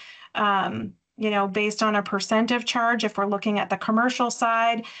is based on a percent of charge, if we're looking at the commercial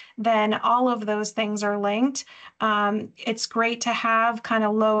side, then all of those things are linked. It's great to have kind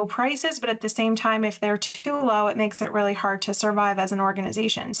of low prices, but at the same time, if they're too low, it makes it really hard to survive as an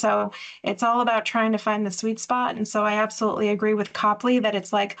organization. So it's all about trying to find the sweet spot. And so I absolutely agree with Copley that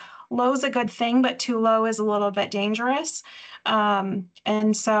it's like low is a good thing, but too low is a little bit dangerous.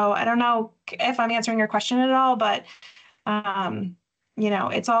 And so I don't know if I'm answering your question at all, but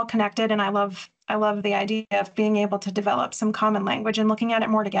it's all connected, and I love the idea of being able to develop some common language and looking at it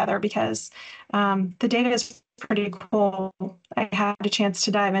more together, because the data is pretty cool. I had a chance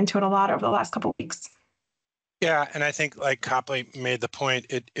to dive into it a lot over the last couple of weeks. Yeah, and I think like Copley made the point,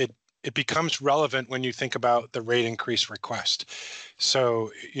 it becomes relevant when you think about the rate increase request.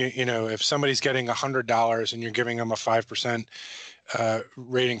 So, if somebody's getting $100 and you're giving them a 5%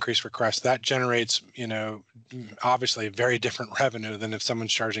 rate increase request, that generates, obviously very different revenue than if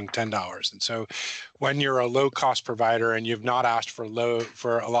someone's charging $10. And so when you're a low cost provider and you've not asked for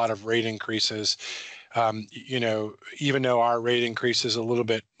a lot of rate increases, even though our rate increase is a little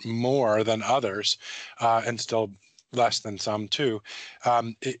bit more than others, and still less than some too,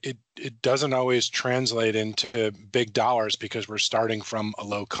 it doesn't always translate into big dollars because we're starting from a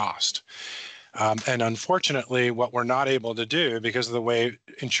low cost. And unfortunately, what we're not able to do because of the way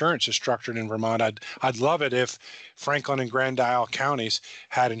insurance is structured in Vermont, I'd love it if Franklin and Grand Isle counties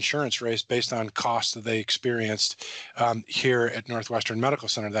had insurance rates based on costs that they experienced here at Northwestern Medical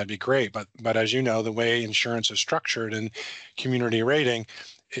Center. That'd be great. But as you know, the way insurance is structured in community rating,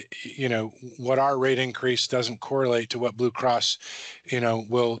 what our rate increase doesn't correlate to what Blue Cross,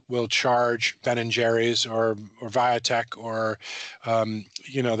 will charge Ben and Jerry's or Viatech or,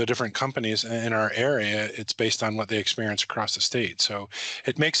 the different companies in our area. It's based on what they experience across the state. So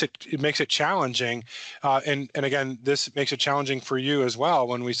it makes it challenging. And again, this makes it challenging for you as well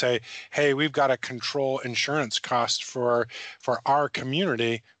when we say, hey, we've got to control insurance costs for our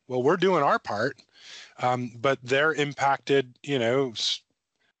community. Well, we're doing our part, but they're impacted,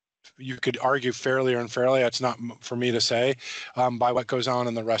 you could argue fairly or unfairly, that's not for me to say, by what goes on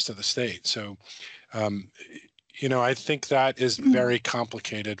in the rest of the state. So, I think that is very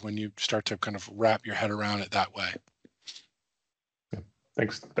complicated when you start to kind of wrap your head around it that way. Yeah.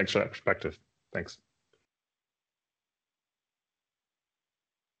 Thanks for that perspective. Thanks.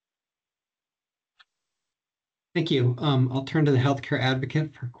 Thank you. I'll turn to the healthcare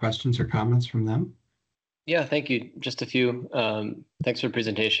advocate for questions or comments from them. Yeah, thank you. Just a few. Thanks for the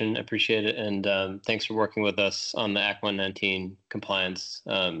presentation. Appreciate it. And thanks for working with us on the Act 119 compliance.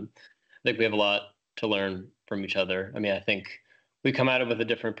 I think we have a lot to learn from each other. I mean, I think we come at it with a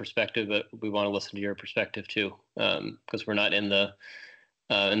different perspective, but we want to listen to your perspective too, because we're not in the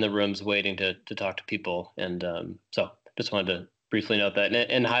rooms waiting to talk to people. And so just wanted to briefly note that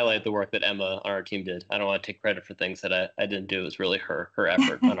and highlight the work that Emma on our team did. I don't want to take credit for things that I didn't do. It was really her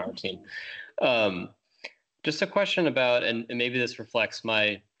effort on our team. Just a question about, and maybe this reflects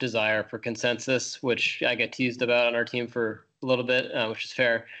my desire for consensus, which I get teased about on our team for a little bit, which is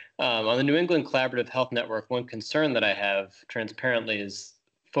fair. On the New England Collaborative Health Network, one concern that I have transparently is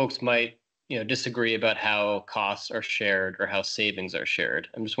folks might, disagree about how costs are shared or how savings are shared.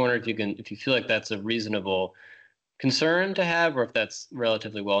 I'm just wondering if you feel like that's a reasonable concern to have, or if that's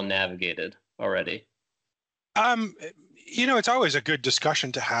relatively well navigated already. It's always a good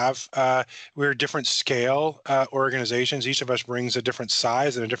discussion to have. We're different scale organizations. Each of us brings a different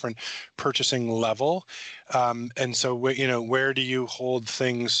size and a different purchasing level. And so, where do you hold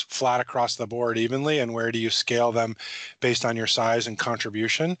things flat across the board evenly, and where do you scale them based on your size and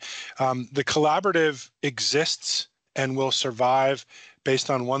contribution? The collaborative exists and will survive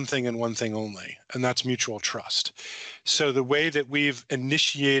based on one thing and one thing only, and that's mutual trust. So the way that we've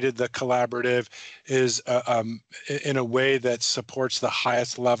initiated the collaborative is in a way that supports the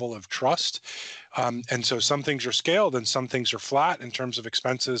highest level of trust. And so some things are scaled and some things are flat in terms of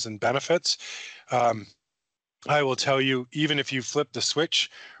expenses and benefits. I will tell you, even if you flip the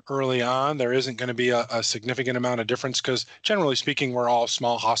switch early on, there isn't going to be a significant amount of difference because generally speaking, we're all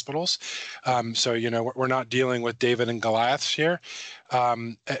small hospitals. So, we're not dealing with David and Goliath here.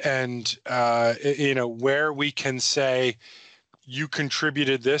 Where we can say, you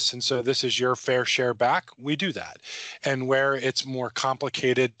contributed this, and so this is your fair share back, we do that. And where it's more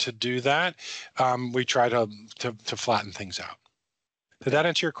complicated to do that, we try to flatten things out. Did that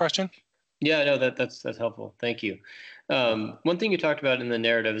answer your question? Yeah, no, that's helpful. Thank you. One thing you talked about in the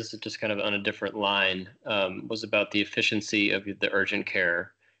narrative, this is just kind of on a different line, was about the efficiency of the urgent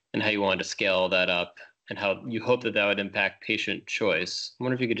care and how you wanted to scale that up and how you hope that would impact patient choice. I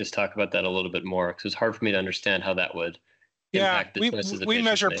wonder if you could just talk about that a little bit more, because it's hard for me to understand how that would impact the choices that we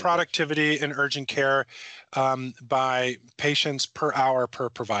measure productivity in urgent care by patients per hour per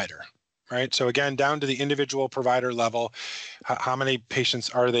provider. Right. So again, down to the individual provider level, how many patients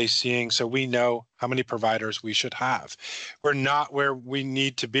are they seeing? So we know how many providers we should have. We're not where we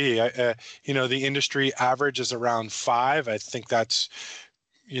need to be. The industry average is around 5. I think that's,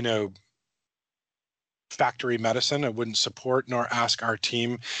 factory medicine. I wouldn't support nor ask our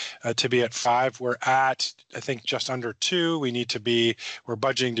team to be at 5. We're at, I think, just under 2. We're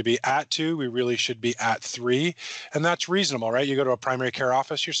budgeting to be at 2. We really should be at 3. And that's reasonable, right? You go to a primary care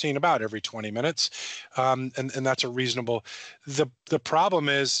office, you're seeing about every 20 minutes. And that's a reasonable. The problem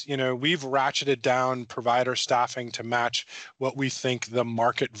is, we've ratcheted down provider staffing to match what we think the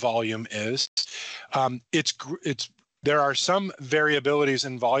market volume is. There are some variabilities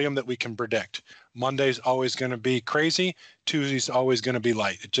in volume that we can predict. Monday's always going to be crazy. Tuesday's always going to be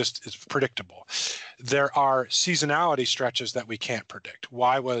light. It's predictable. There are seasonality stretches that we can't predict.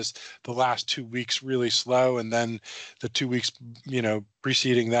 Why was the last 2 weeks really slow, and then the 2 weeks,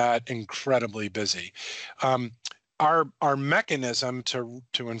 preceding that incredibly busy? Our mechanism to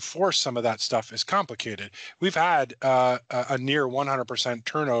enforce some of that stuff is complicated. We've had a near 100%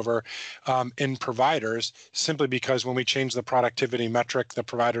 turnover in providers simply because when we changed the productivity metric, the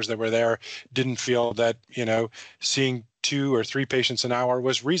providers that were there didn't feel that seeing 2 or 3 patients an hour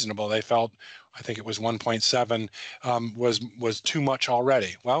was reasonable. They felt, I think it was 1.7 was too much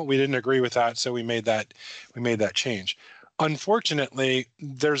already. Well, we didn't agree with that, so we made that change. Unfortunately,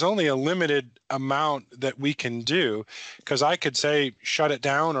 there's only a limited amount that we can do, because I could say shut it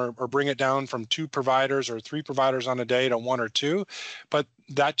down or bring it down from 2 providers or 3 providers on a day to 1 or 2, but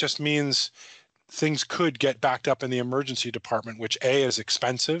that just means things could get backed up in the emergency department, which A, is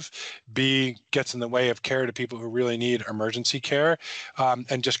expensive, B, gets in the way of care to people who really need emergency care,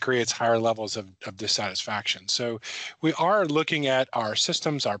 and just creates higher levels of dissatisfaction. So we are looking at our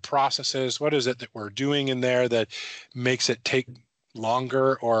systems, our processes. What is it that we're doing in there that makes it take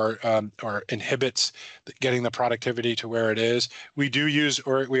longer or inhibits getting the productivity to where it is? We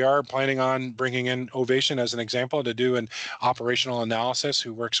are planning on bringing in Ovation as an example to do an operational analysis,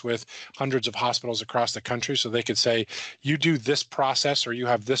 who works with hundreds of hospitals across the country, so they could say, you do this process or you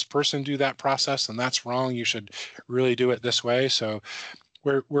have this person do that process, and that's wrong. You should really do it this way. So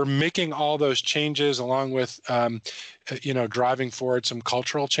we're making all those changes along with driving forward some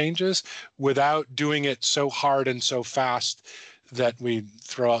cultural changes without doing it so hard and so fast that we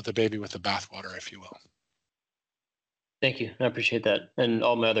throw out the baby with the bathwater, if you will. Thank you. I appreciate that. And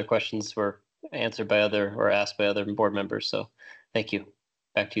all my other questions were answered by asked by other board members. So thank you.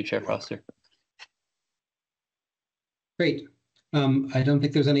 Back to you, Chair Foster. Great. I don't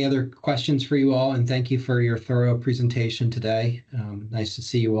think there's any other questions for you all, and thank you for your thorough presentation today. Nice to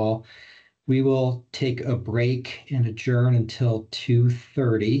see you all. We will take a break and adjourn until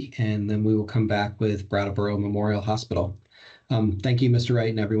 2:30, and then we will come back with Brattleboro Memorial Hospital. Thank you, Mr. Wright,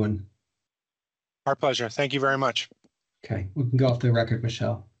 and everyone. Our pleasure. Thank you very much. Okay, we can go off the record,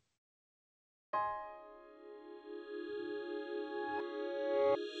 Michelle.